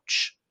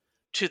approach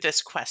to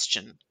this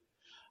question,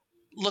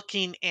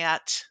 looking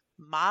at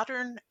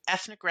modern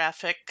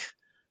ethnographic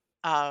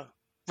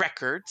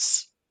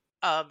records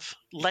of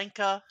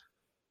Lenca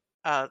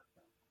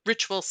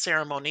ritual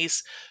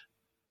ceremonies,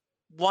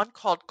 one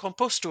called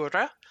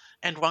compostura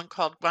and one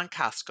called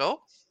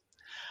guancasco,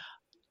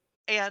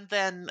 and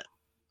then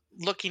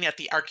looking at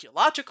the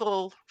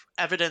archaeological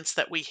evidence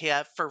that we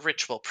have for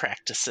ritual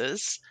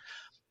practices,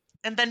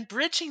 and then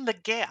bridging the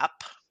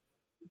gap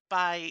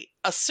by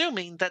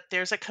assuming that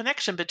there's a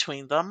connection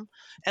between them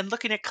and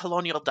looking at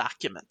colonial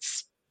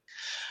documents.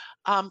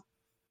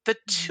 The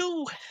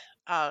two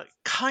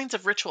kinds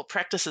of ritual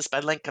practices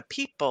by Lenca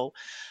people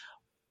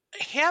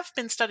have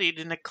been studied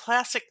in a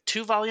classic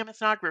 2-volume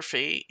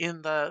ethnography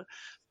in the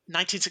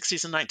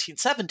 1960s and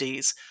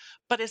 1970s,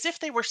 but as if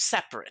they were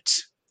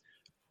separate.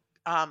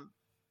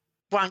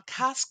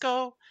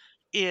 Guancasco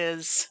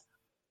is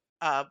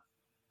a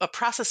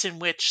process in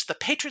which the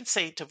patron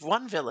saint of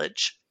one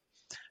village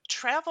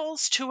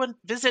travels to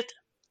visit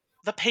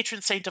the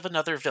patron saint of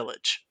another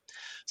village.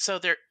 So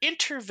they're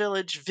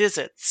inter-village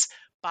visits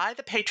by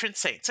the patron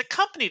saints,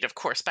 accompanied, of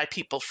course, by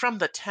people from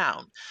the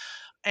town.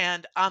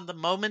 And on the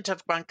moment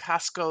of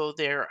Guancasco,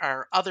 there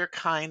are other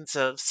kinds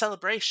of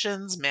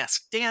celebrations,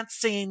 mask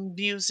dancing,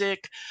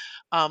 music,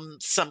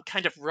 some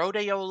kind of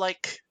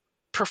rodeo-like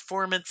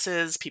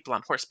performances, people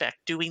on horseback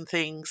doing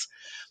things.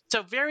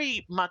 So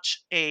very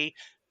much a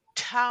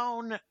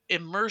town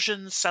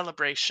immersion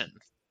celebration.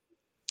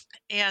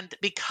 And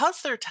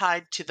because they're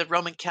tied to the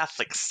Roman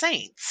Catholic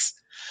saints,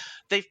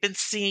 they've been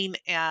seen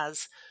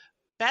as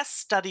best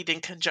studied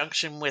in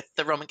conjunction with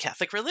the Roman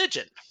Catholic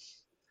religion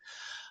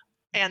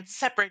and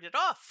separated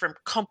off from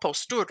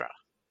compostura.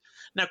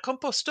 Now,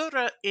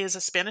 compostura is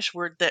a Spanish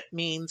word that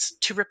means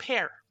to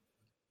repair.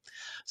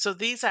 So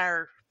these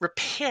are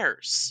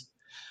repairs.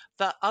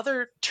 The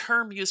other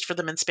term used for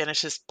them in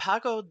Spanish is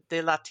pago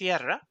de la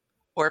tierra,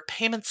 or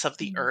payments of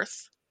the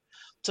earth.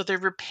 So they're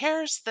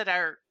repairs that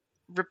are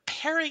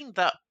repairing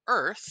the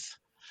earth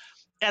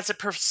as a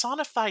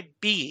personified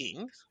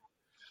being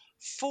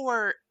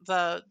for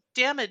the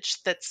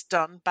damage that's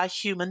done by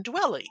human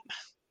dwelling.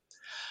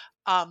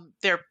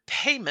 They're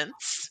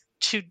payments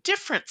to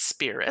different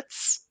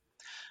spirits.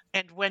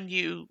 And when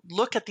you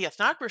look at the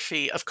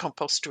ethnography of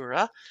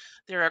compostura,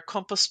 there are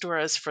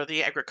composturas for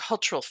the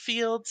agricultural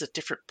fields at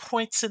different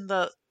points in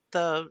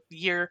the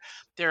year.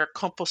 There are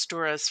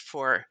composturas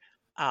for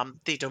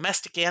the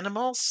domestic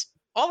animals,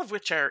 all of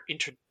which are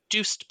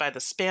introduced by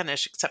the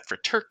Spanish, except for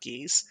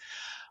turkeys.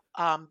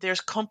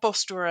 There's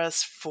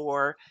composturas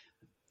for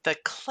the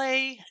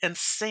clay and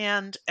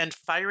sand and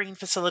firing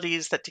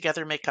facilities that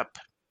together make up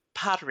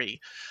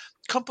pottery.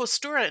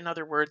 Compostura, in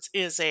other words,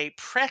 is a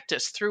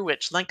practice through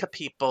which Lenca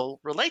people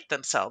relate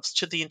themselves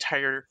to the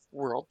entire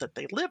world that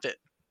they live in.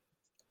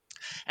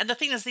 And the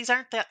thing is, these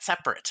aren't that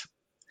separate.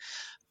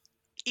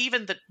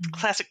 Even the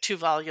classic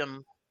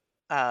 2-volume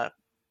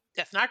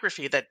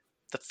ethnography, that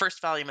the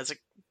first volume is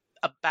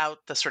about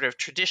the sort of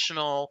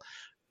traditional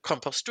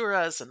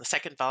composturas, and the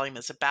second volume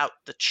is about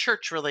the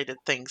church-related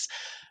things.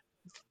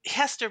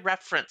 has to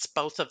reference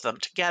both of them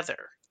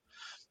together.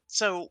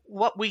 So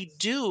what we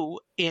do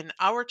in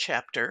our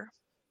chapter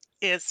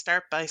is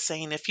start by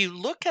saying, if you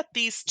look at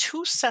these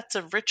two sets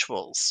of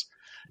rituals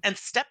and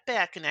step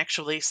back and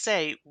actually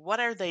say, what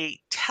are they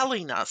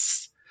telling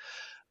us?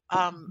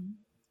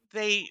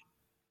 They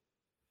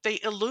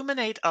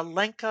illuminate a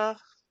Lenka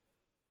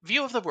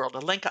view of the world, a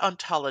Lenka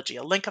ontology,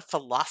 a Lenka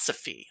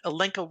philosophy, a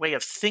Lenka way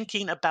of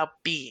thinking about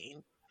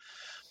being,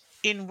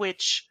 in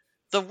which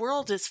the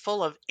world is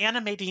full of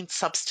animating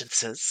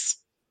substances.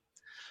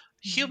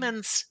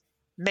 Humans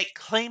make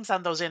claims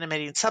on those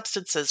animating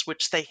substances,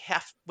 which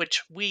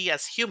we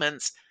as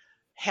humans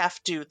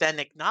have to then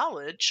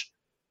acknowledge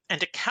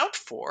and account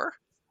for.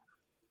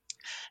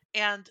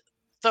 And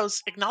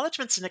those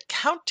acknowledgments and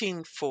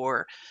accounting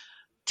for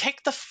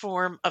take the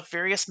form of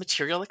various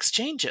material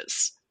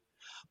exchanges,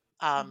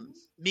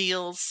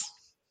 meals,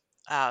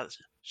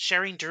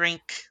 sharing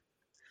drink,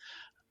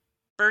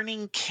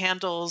 burning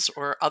candles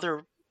or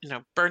other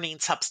burning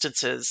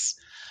substances.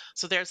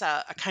 So there's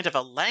a kind of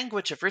a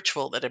language of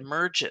ritual that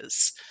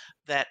emerges,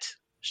 that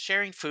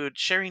sharing food,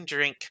 sharing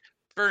drink,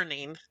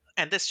 burning.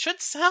 And this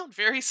should sound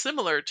very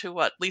similar to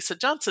what Lisa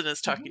Johnson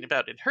is talking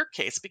about in her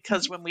case,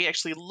 because when we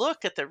actually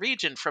look at the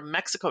region from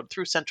Mexico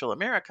through Central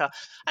America,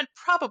 and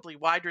probably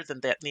wider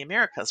than that in the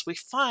Americas, we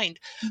find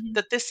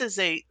that this is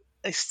a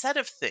set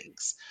of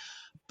things.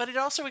 But it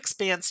also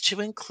expands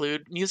to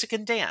include music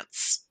and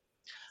dance,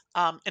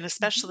 and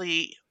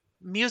especially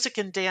music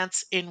and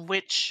dance in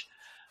which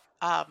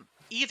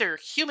either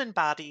human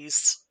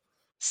bodies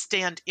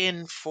stand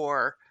in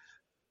for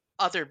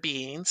other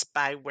beings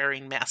by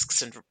wearing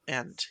masks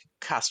and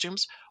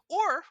costumes,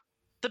 or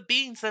the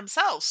beings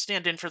themselves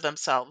stand in for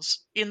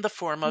themselves in the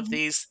form of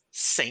these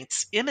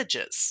saints'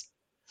 images.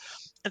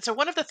 And so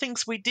one of the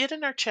things we did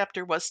in our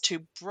chapter was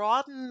to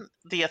broaden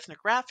the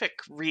ethnographic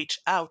reach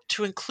out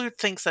to include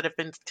things that have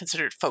been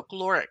considered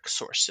folkloric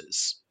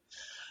sources.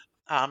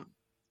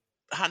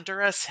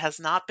 Honduras has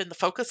not been the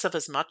focus of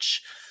as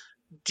much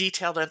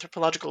detailed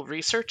anthropological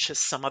research as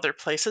some other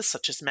places,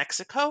 such as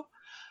Mexico.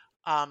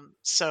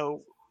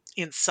 So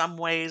in some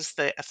ways,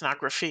 the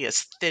ethnography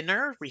is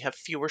thinner. We have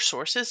fewer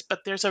sources,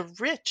 but there's a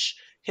rich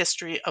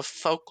history of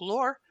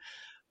folklore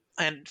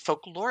and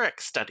folkloric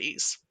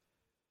studies.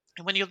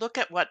 And when you look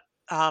at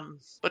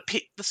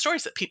the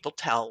stories that people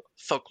tell,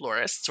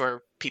 folklorists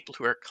or people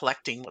who are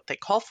collecting what they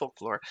call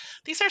folklore,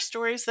 these are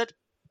stories that,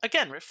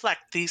 again,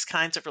 reflect these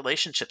kinds of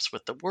relationships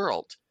with the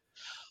world.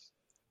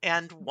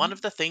 And one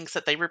of the things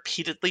that they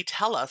repeatedly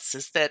tell us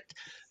is that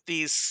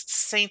these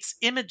saints'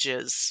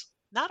 images,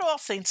 not all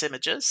saints'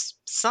 images,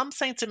 some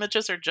saints'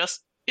 images are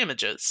just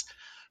images,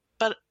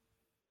 but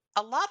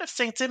a lot of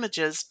saints'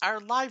 images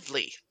are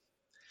lively.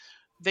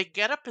 They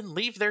get up and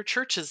leave their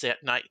churches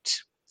at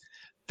night.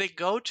 They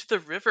go to the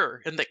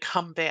river and they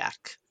come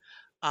back.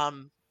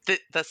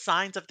 The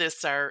signs of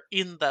this are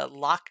in the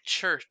locked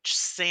church,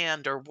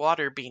 sand or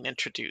water being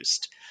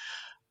introduced.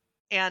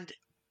 And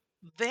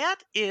that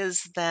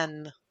is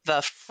then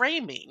the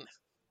framing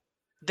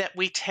that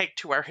we take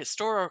to our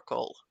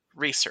historical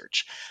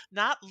research,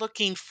 not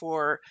looking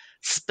for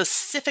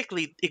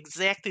specifically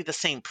exactly the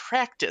same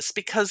practice,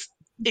 because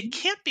it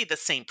can't be the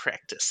same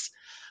practice.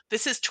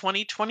 This is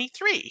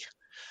 2023.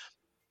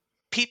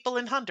 People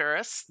in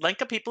Honduras,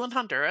 Lenca people in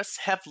Honduras,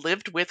 have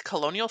lived with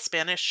colonial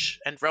Spanish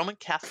and Roman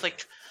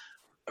Catholic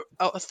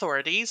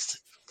authorities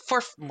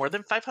for more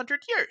than 500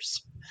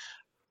 years.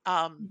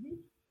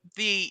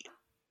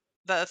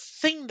 The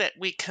thing that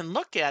we can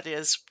look at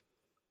is,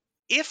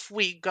 if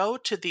we go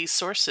to these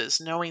sources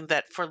knowing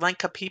that for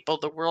Lenca people,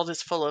 the world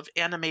is full of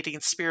animating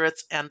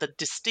spirits and the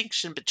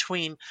distinction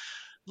between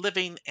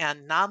living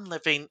and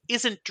non-living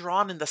isn't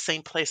drawn in the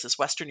same place as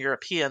Western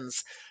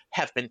Europeans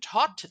have been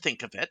taught to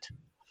think of it,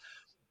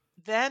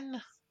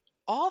 then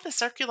all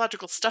this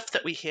archaeological stuff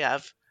that we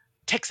have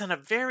takes on a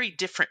very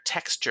different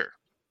texture.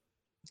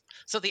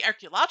 So the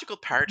archaeological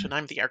part, and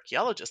I'm the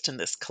archaeologist in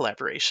this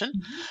collaboration,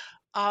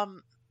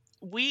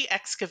 we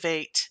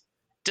excavate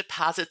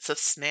deposits of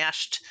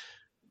smashed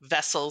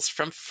vessels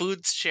from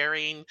food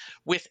sharing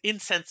with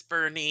incense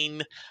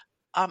burning.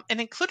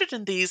 And included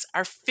in these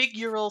are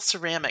figural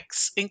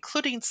ceramics,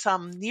 including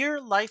some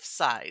near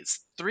life-size,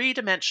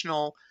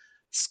 three-dimensional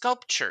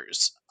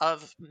sculptures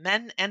of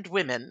men and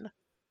women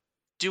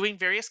doing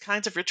various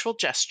kinds of ritual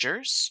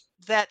gestures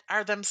that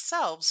are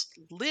themselves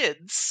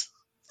lids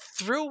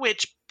through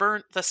which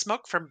the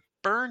smoke from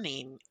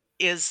burning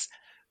is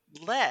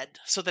led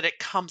so that it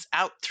comes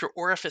out through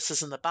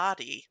orifices in the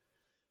body,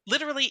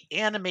 literally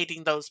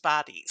animating those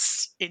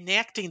bodies,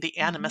 enacting the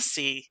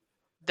animacy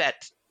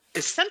that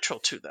is central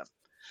to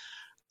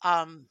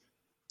them.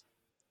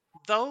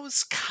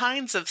 Those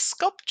kinds of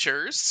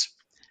sculptures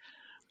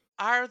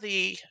are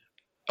the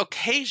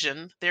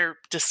occasion, their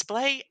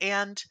display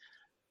and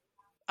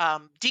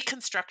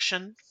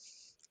deconstruction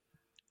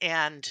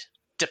and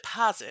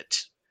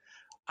deposit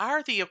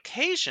are the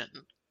occasion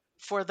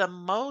for the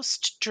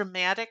most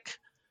dramatic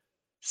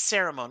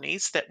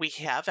ceremonies that we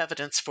have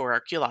evidence for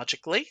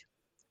archaeologically,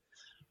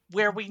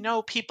 where we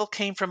know people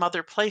came from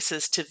other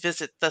places to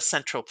visit the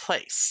central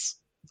place,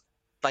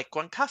 like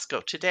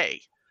Guanacaste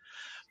today.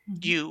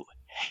 Mhm. You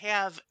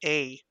have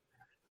a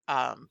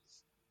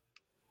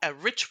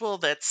ritual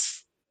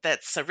that's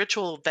a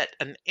ritual that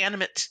an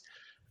animate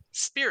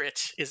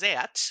spirit is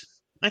at.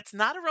 It's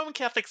not a Roman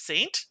Catholic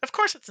saint, of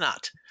course it's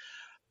not,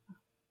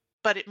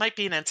 but it might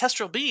be an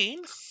ancestral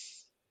being.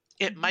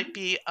 It might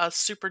be a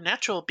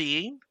supernatural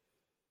being,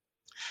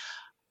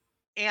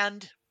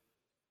 and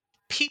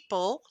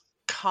people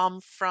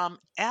come from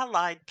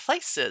allied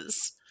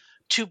places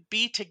to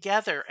be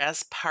together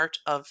as part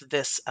of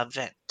this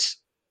event.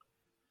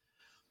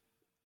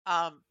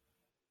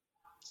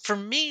 For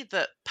me,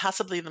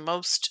 possibly the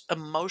most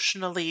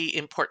emotionally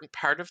important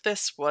part of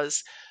this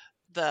was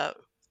the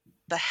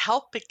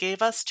help it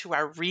gave us to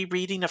our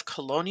rereading of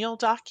colonial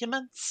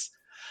documents,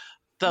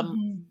 the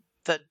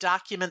the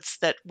documents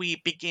that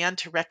we began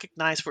to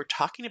recognize were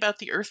talking about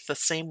the earth the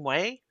same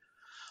way,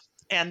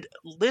 and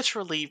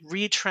literally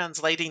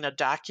retranslating a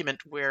document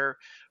where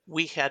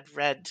we had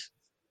read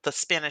the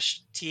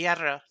Spanish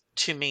tierra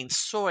to mean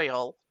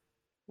soil,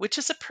 which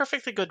is a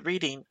perfectly good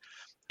reading,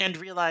 and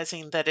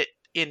realizing that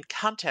in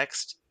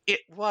context,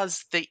 it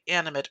was the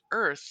animate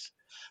earth,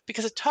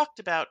 because it talked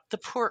about the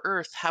poor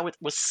earth, how it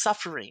was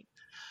suffering,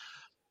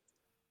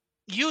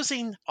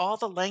 using all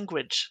the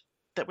language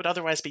that would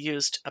otherwise be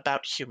used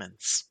about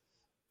humans.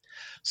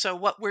 So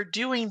what we're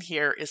doing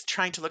here is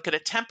trying to look at a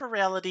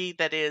temporality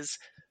that is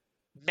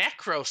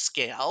macro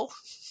scale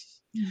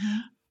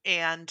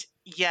and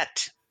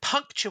yet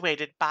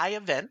punctuated by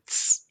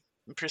events,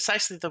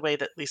 precisely the way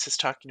that Lisa's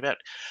talking about,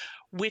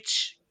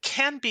 which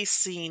can be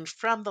seen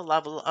from the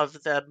level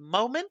of the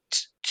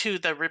moment to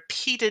the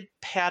repeated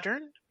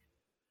pattern,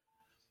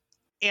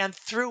 and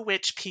through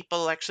which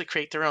people actually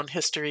create their own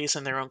histories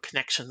and their own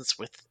connections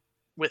with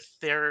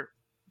their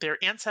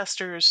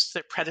ancestors,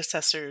 their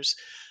predecessors,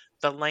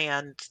 the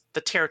land,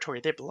 the territory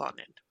they belong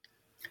in.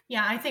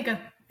 Yeah, I think an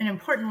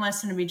important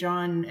lesson to be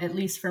drawn, at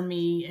least for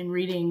me, in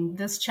reading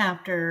this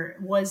chapter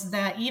was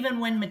that even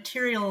when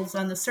materials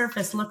on the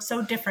surface look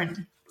so different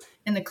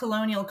in the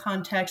colonial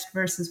context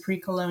versus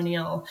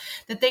pre-colonial,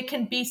 that they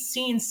can be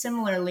seen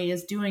similarly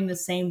as doing the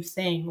same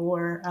thing.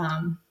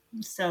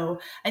 So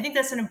I think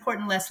that's an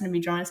important lesson to be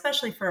drawn,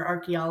 especially for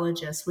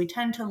archaeologists. We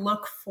tend to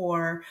look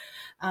for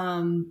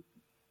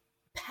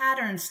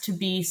patterns to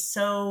be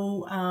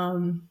so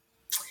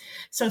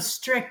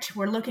strict.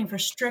 We're looking for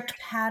strict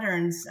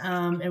patterns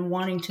and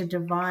wanting to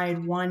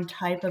divide one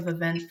type of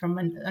event from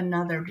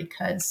another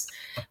because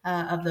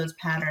of those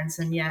patterns.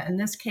 And yet, in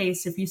this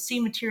case, if you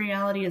see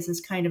materiality as this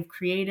kind of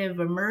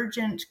creative,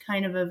 emergent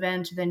kind of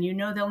event, then you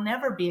know they'll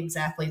never be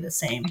exactly the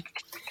same.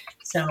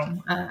 So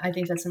I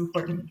think that's an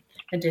important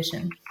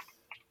addition.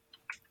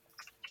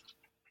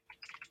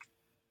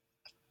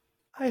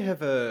 I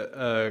have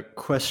a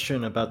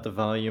question about the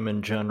volume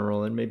in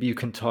general, and maybe you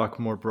can talk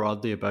more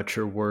broadly about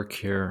your work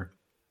here,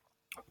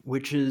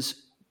 which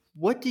is,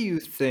 what do you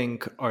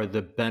think are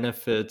the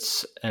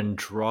benefits and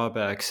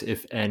drawbacks,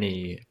 if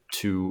any,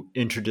 to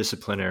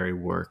interdisciplinary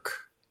work?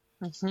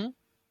 Mm-hmm.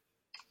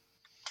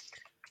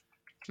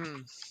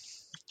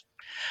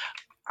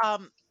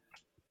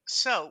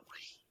 So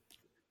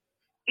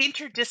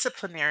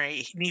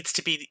interdisciplinary needs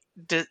to be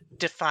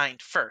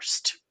defined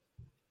first.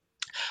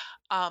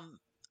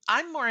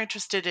 I'm more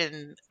interested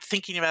in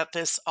thinking about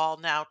this all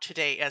now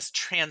today as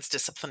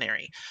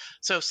transdisciplinary.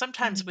 So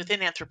sometimes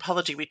within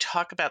anthropology, we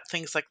talk about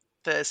things like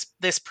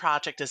this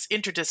project as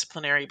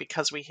interdisciplinary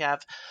because we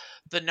have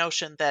the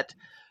notion that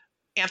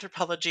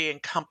anthropology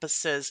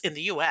encompasses, in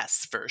the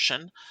US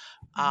version,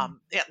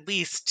 at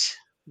least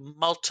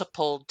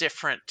multiple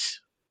different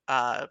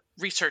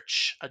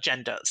research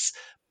agendas: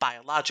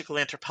 biological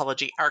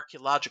anthropology,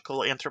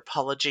 archaeological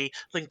anthropology,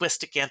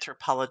 linguistic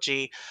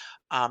anthropology,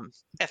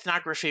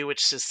 ethnography,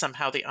 which is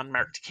somehow the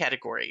unmarked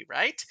category,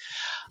 right?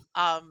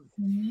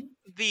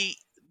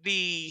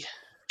 The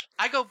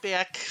I go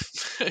back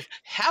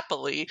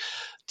happily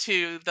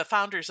to the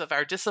founders of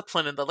our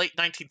discipline in the late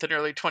 19th and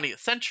early 20th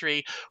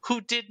century,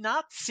 who did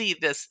not see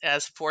this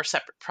as four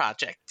separate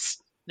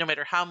projects, no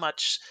matter how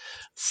much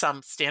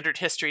some standard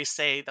histories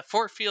say the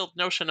four-field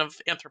notion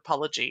of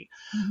anthropology,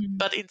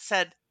 but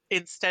instead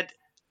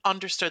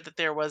understood that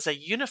there was a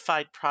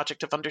unified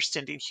project of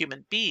understanding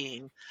human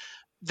being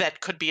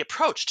that could be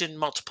approached in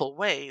multiple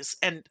ways,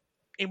 and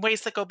in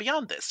ways that go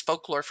beyond this.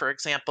 Folklore, for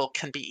example,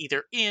 can be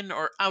either in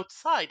or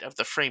outside of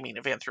the framing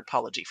of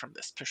anthropology from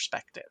this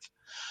perspective.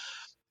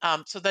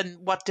 So then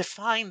what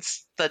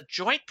defines the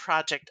joint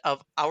project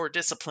of our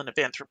discipline of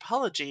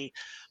anthropology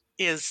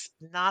is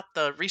not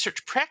the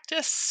research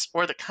practice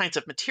or the kinds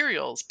of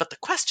materials, but the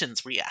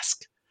questions we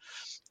ask.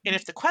 And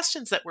if the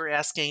questions that we're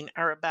asking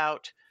are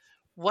about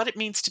what it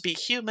means to be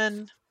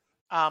human,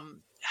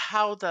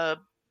 how the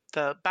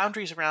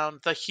boundaries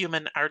around the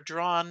human are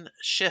drawn,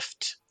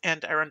 shift,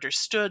 and are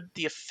understood,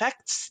 the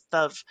effects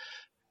of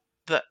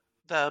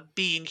the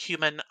being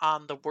human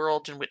on the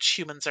world in which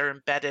humans are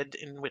embedded,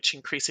 in which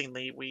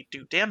increasingly we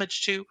do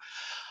damage to,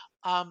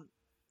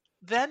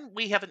 then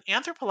we have an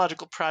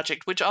anthropological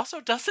project, which also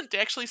doesn't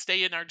actually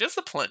stay in our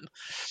discipline.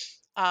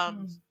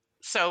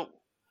 So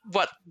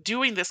what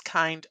doing this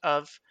kind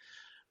of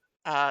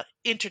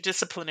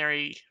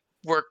interdisciplinary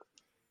work,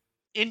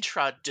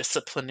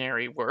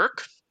 intradisciplinary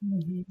work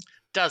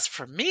does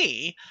for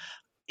me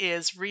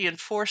is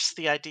reinforce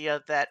the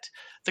idea that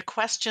the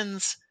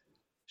questions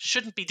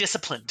shouldn't be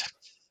disciplined,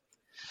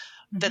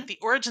 that the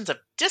origins of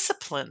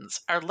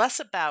disciplines are less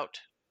about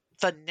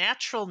the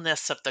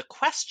naturalness of the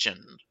question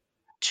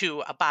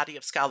to a body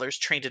of scholars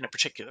trained in a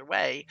particular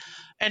way,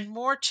 and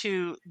more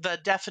to the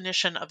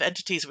definition of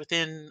entities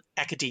within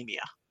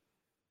academia.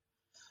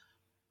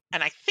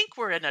 And I think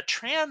we're in a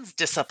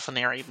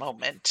transdisciplinary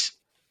moment,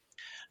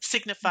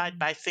 signified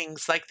by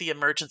things like the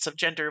emergence of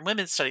gender and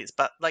women's studies,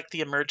 but like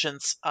the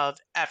emergence of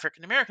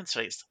African American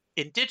studies,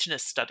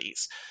 indigenous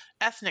studies,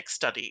 ethnic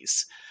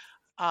studies,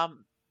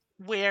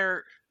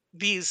 where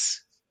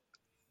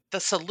the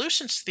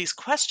solutions to these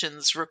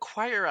questions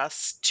require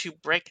us to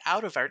break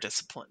out of our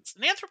disciplines.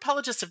 And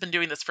anthropologists have been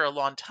doing this for a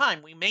long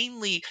time. We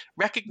mainly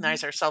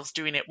recognize ourselves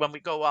doing it when we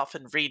go off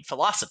and read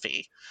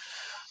philosophy.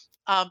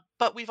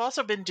 But we've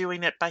also been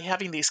doing it by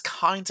having these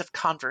kinds of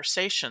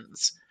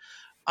conversations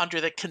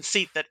under the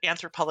conceit that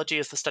anthropology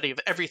is the study of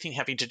everything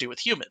having to do with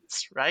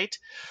humans, right?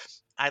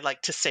 I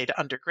like to say to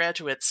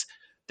undergraduates,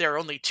 there are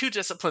only two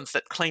disciplines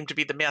that claim to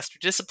be the master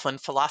discipline,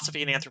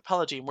 philosophy and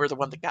anthropology, and we're the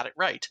one that got it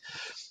right.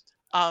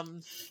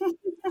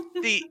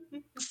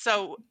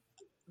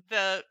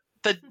 The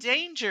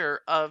danger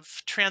of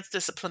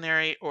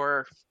transdisciplinary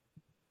or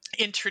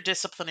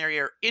interdisciplinary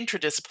or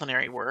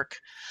intradisciplinary work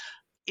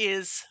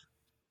is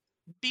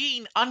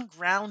being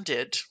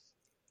ungrounded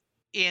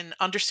in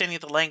understanding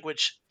the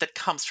language that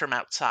comes from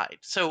outside.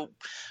 So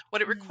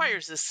what it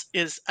requires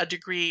is a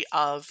degree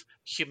of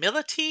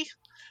humility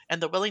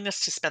and the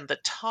willingness to spend the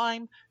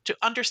time to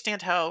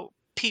understand how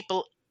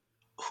people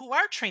who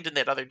are trained in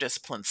that other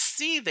discipline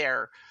see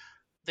their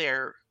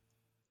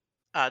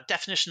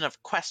definition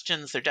of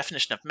questions, their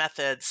definition of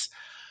methods.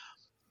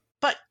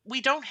 But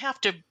we don't have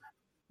to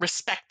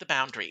respect the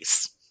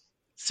boundaries.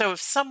 So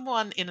if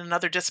someone in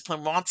another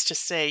discipline wants to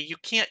say, you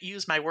can't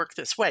use my work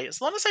this way,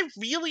 as long as I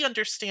really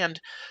understand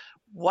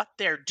what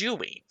they're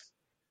doing,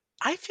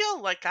 I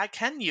feel like I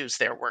can use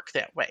their work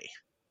that way.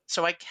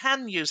 So I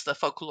can use the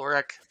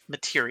folkloric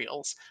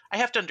materials. I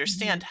have to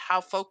understand how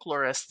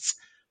folklorists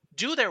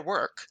do their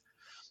work,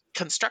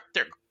 construct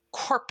their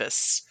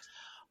corpus.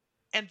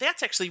 And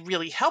that's actually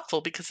really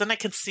helpful because then I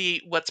can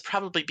see what's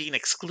probably being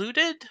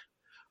excluded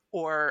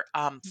or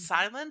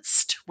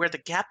silenced, where the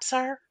gaps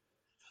are.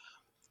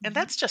 And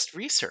that's just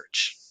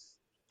research.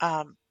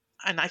 And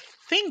I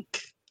think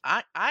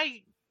I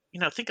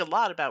think a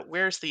lot about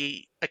where's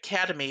the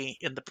academy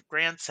in the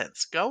grand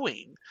sense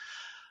going.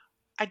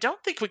 I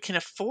don't think we can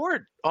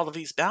afford all of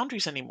these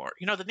boundaries anymore.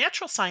 The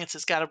natural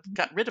sciences got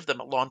rid of them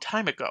a long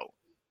time ago.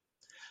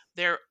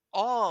 They're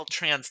all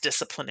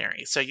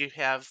transdisciplinary. So you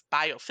have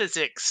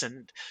biophysics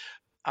and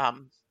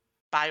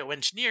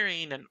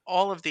bioengineering and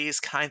all of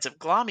these kinds of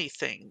glommy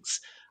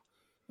things.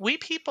 We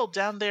people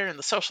down there in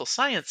the social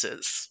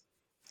sciences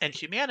and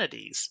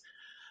humanities,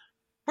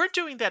 we're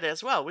doing that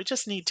as well. We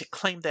just need to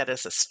claim that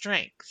as a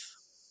strength.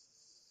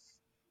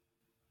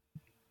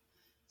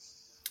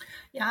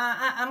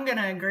 Yeah, I'm going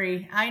to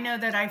agree. I know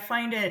that I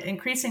find it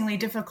increasingly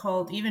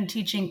difficult even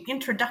teaching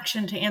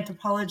introduction to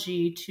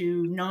anthropology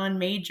to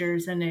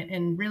non-majors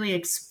and really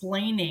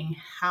explaining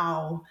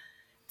how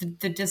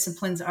the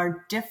disciplines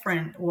are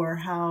different or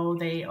how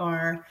they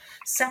are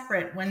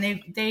separate. When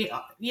they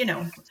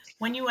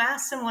when you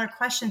ask similar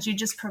questions, you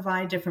just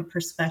provide different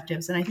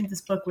perspectives. And I think this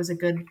book was a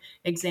good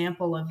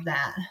example of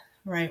that,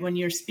 right? When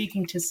you're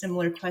speaking to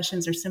similar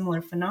questions or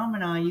similar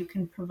phenomena, you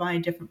can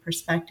provide different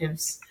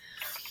perspectives.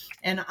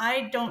 And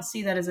I don't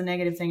see that as a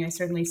negative thing. I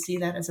certainly see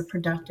that as a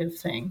productive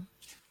thing.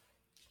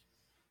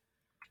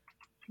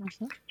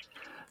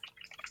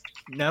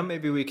 Now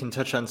maybe we can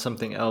touch on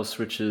something else,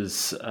 which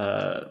is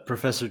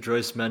Professor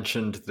Joyce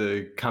mentioned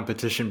the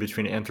competition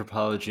between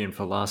anthropology and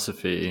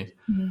philosophy.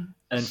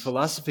 And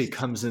philosophy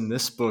comes in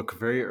this book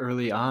very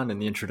early on in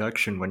the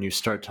introduction when you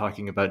start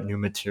talking about new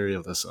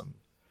materialism.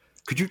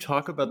 Could you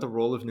talk about the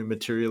role of new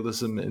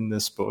materialism in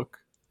this book?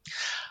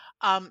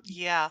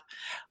 Yeah.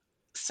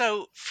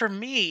 So for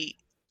me,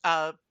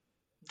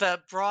 the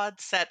broad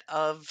set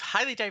of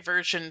highly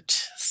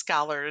divergent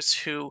scholars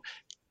who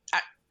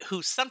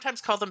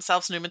sometimes call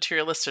themselves new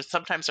materialists or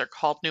sometimes are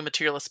called new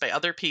materialists by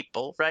other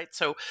people, right?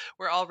 So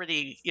we're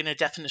already in a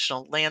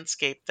definitional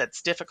landscape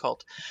that's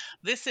difficult.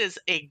 This is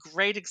a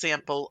great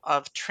example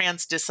of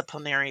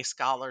transdisciplinary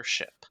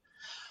scholarship.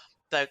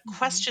 The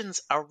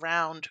questions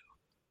around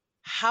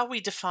how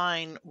we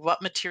define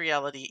what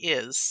materiality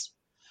is.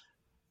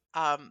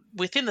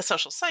 Within the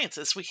social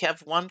sciences, we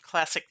have one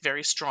classic,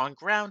 very strong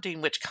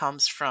grounding, which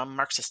comes from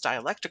Marxist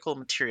dialectical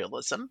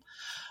materialism,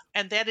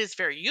 and that is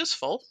very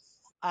useful.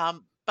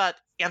 But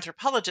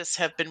anthropologists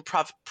have been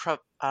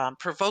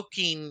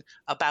provoking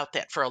about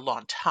that for a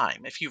long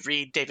time. If you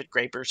read David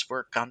Graeber's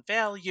work on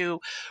value,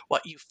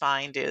 what you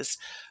find is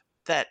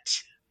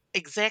that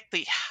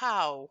exactly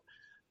how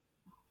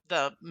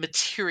the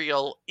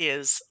material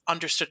is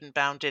understood and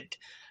bounded,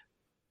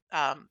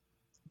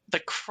 the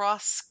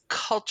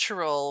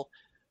cross-cultural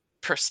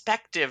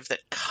perspective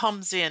that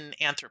comes in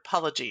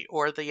anthropology,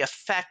 or the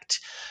effect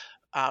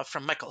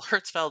from Michael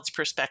Hertzfeld's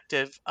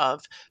perspective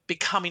of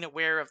becoming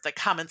aware of the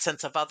common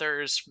sense of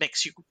others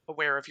makes you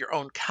aware of your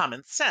own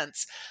common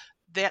sense,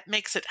 that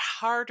makes it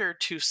harder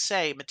to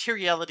say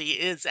materiality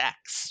is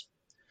X.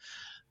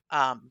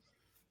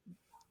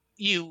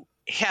 You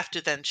have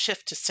to then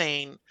shift to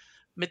saying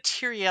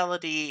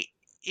materiality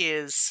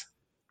is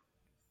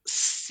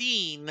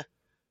seen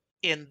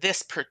in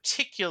this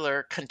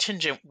particular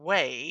contingent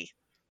way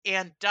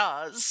and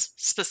does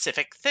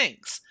specific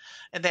things.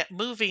 And that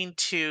moving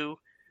to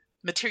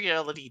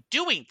materiality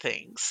doing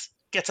things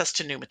gets us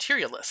to new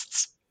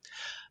materialists.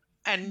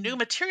 And new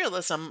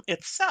materialism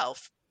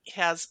itself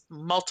has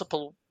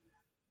multiple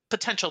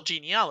potential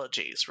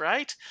genealogies,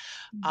 right?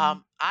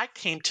 I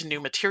came to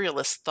new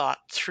materialist thought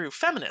through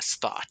feminist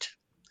thought.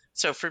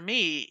 So for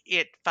me,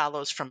 it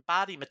follows from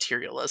body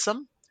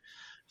materialism,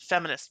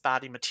 feminist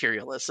body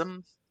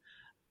materialism,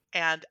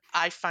 and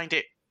I find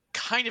it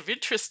kind of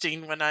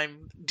interesting when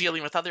I'm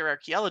dealing with other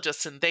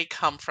archaeologists and they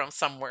come from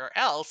somewhere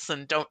else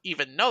and don't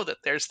even know that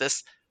there's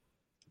this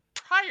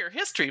prior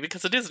history,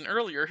 because it is an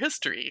earlier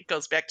history. It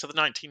goes back to the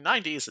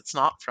 1990s. It's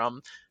not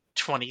from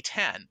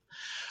 2010.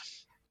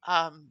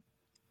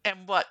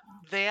 And what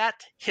that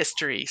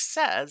history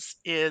says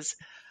is,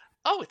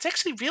 oh, it's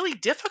actually really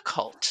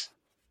difficult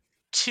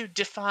to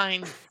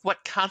define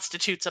what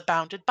constitutes a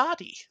bounded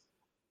body.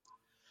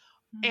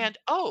 And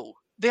oh,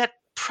 that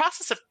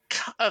process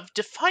of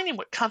defining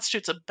what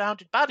constitutes a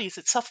bounded body is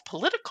itself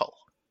political.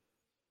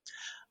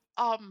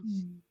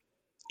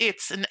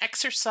 It's an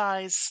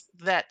exercise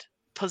that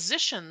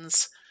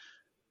positions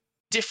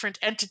different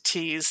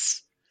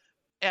entities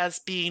as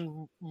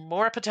being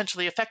more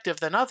potentially effective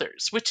than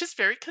others, which is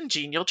very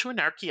congenial to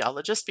an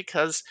archaeologist,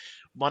 because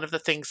one of the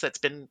things that's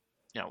been,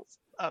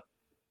 a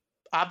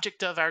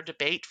object of our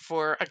debate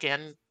for,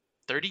 again,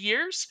 30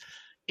 years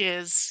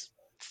is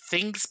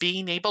things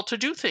being able to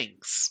do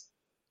things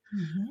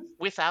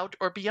without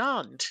or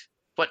beyond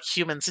what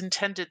humans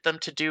intended them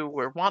to do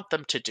or want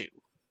them to do.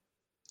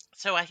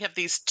 So I have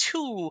these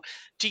two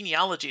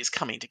genealogies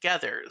coming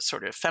together,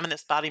 sort of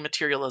feminist body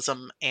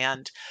materialism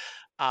and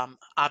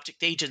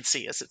object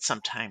agency, as it's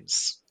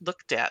sometimes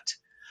looked at.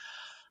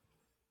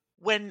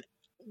 When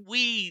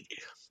we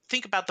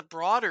think about the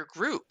broader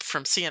group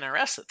from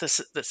CNRS that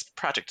this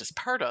project is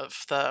part of,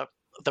 the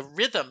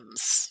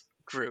rhythms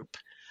group,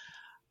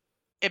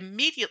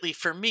 immediately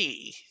for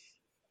me,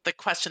 the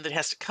question that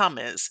has to come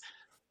is,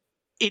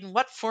 in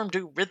what form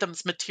do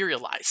rhythms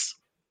materialize?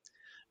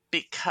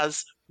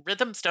 Because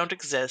rhythms don't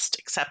exist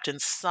except in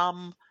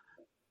some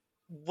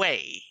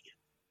way,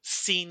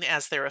 seen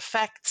as their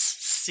effects,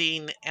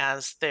 seen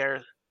as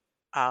their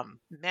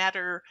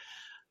matter.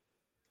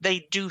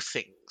 They do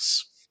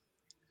things.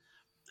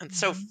 And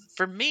so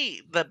for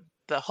me,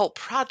 the whole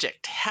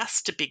project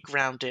has to be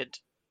grounded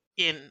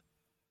in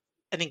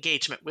an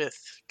engagement with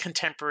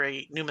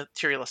contemporary new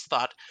materialist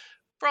thought,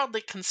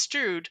 broadly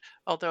construed,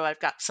 although I've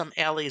got some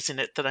alleys in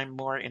it that I'm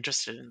more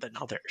interested in than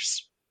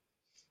others.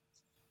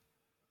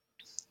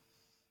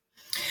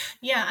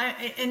 Yeah,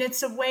 and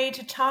it's a way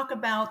to talk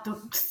about the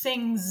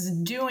things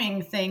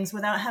doing things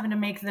without having to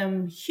make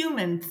them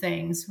human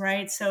things,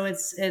 right? So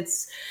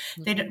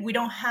we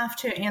don't have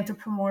to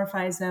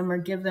anthropomorphize them or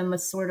give them a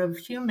sort of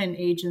human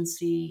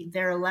agency.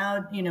 They're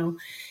allowed,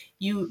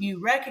 you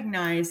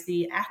recognize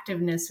the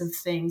activeness of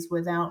things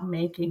without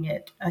making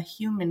it a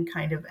human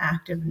kind of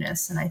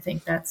activeness, and I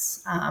think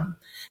that's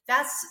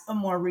a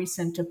more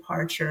recent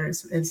departure.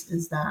 Is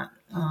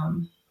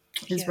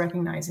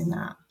recognizing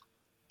that.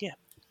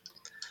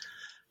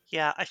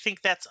 Yeah, I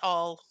think that's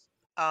all,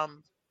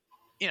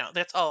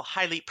 that's all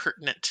highly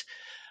pertinent.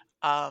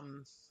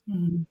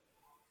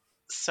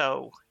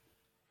 So,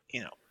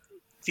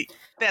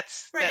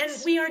 that's right. And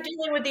we are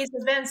dealing with these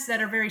events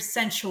that are very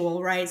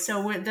sensual, right?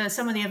 So with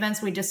some of the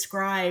events we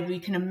describe, we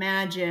can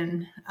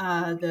imagine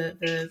the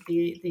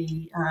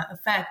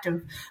effect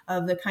of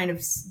the kind of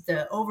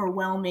the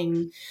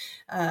overwhelming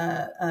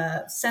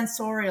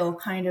sensorial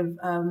kind of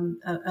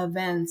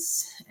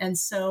events. And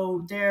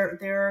so there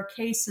are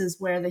cases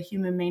where the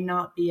human may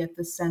not be at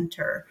the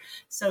center.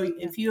 So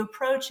if you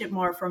approach it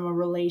more from a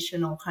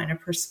relational kind of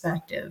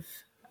perspective,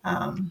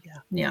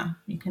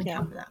 you can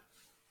cover that.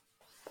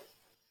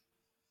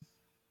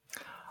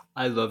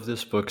 I love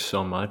this book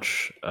so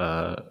much.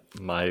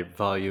 My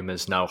volume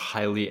is now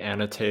highly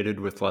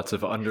annotated with lots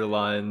of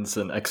underlines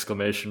and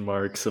exclamation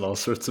marks and all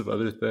sorts of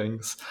other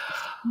things.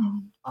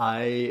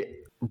 I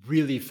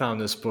really found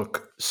this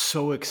book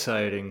so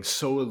exciting,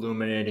 so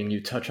illuminating.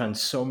 You touch on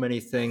so many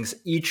things.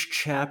 Each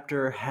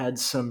chapter had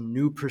some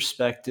new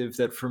perspective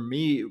that for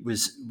me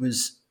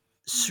was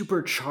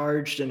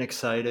supercharged and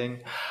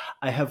exciting.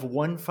 I have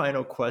one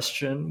final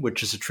question,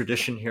 which is a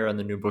tradition here on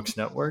the New Books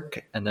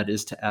Network, and that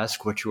is to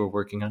ask what you are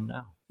working on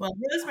now. Well,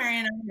 Rosemary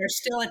and I are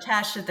still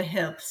attached at the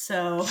hip,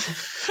 so.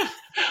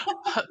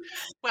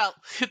 Well,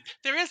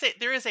 there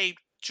is a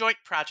joint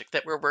project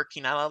that we're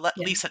working on. I'll let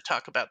Yes. Lisa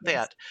talk about Yes.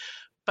 that.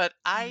 But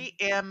I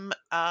am,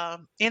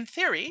 in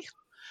theory,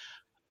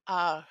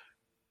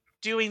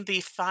 doing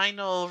the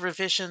final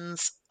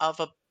revisions of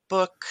a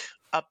book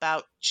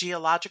about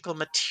geological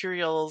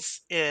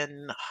materials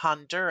in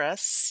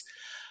Honduras.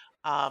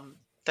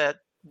 The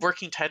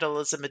working title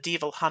is A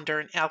Medieval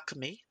Honduran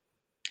Alchemy,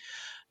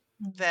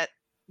 that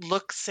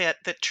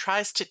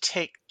tries to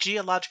take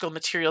geological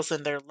materials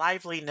and their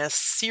liveliness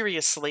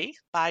seriously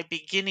by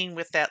beginning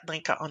with that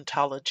Lenca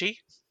ontology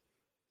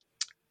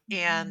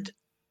and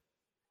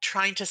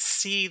trying to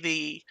see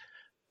the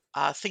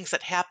things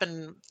that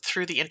happen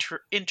through the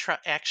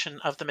interaction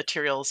of the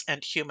materials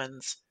and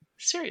humans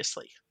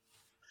seriously.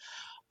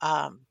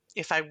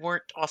 If I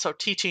weren't also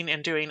teaching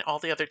and doing all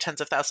the other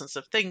tens of thousands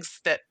of things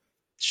that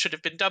should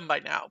have been done by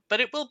now, but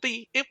it will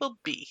be.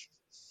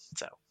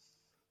 So.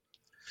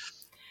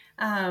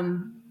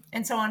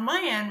 And so on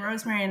my end,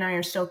 Rosemary and I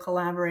are still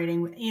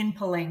collaborating in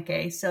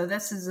Palenque. So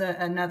this is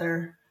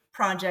another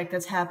project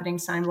that's happening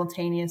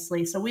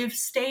simultaneously. So we've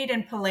stayed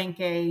in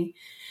Palenque,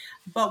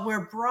 but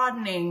we're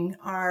broadening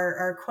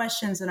our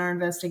questions and our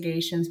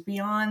investigations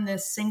beyond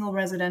this single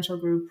residential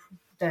group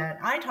that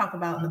I talk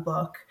about in the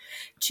book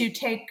to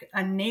take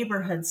a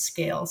neighborhood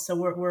scale. So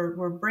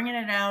we're bringing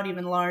it out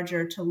even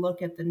larger to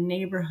look at the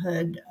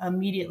neighborhood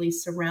immediately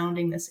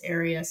surrounding this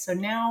area. So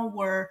now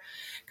we're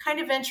kind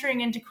of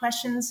entering into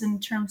questions in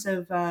terms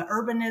of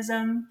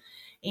urbanism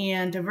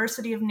and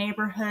diversity of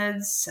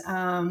neighborhoods.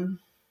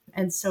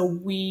 And so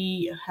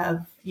we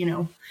have,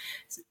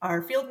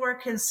 our field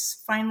work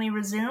has finally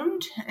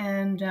resumed,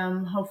 and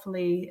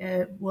hopefully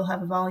we'll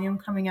have a volume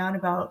coming out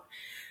about,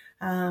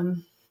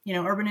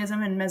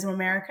 urbanism in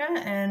Mesoamerica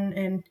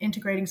and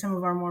integrating some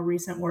of our more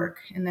recent work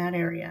in that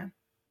area.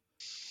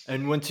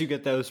 And once you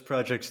get those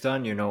projects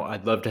done,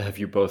 I'd love to have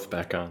you both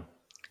back on.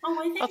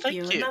 Oh, thank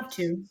you. You. I'd love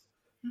to.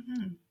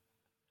 Mm-hmm.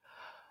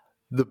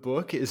 The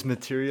book is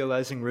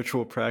Materializing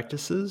Ritual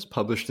Practices,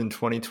 published in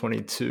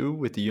 2022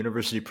 with the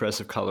University Press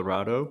of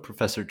Colorado.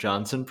 Professor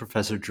Johnson,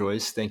 Professor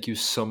Joyce, thank you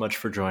so much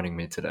for joining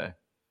me today.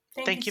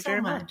 Thank you very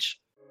so much.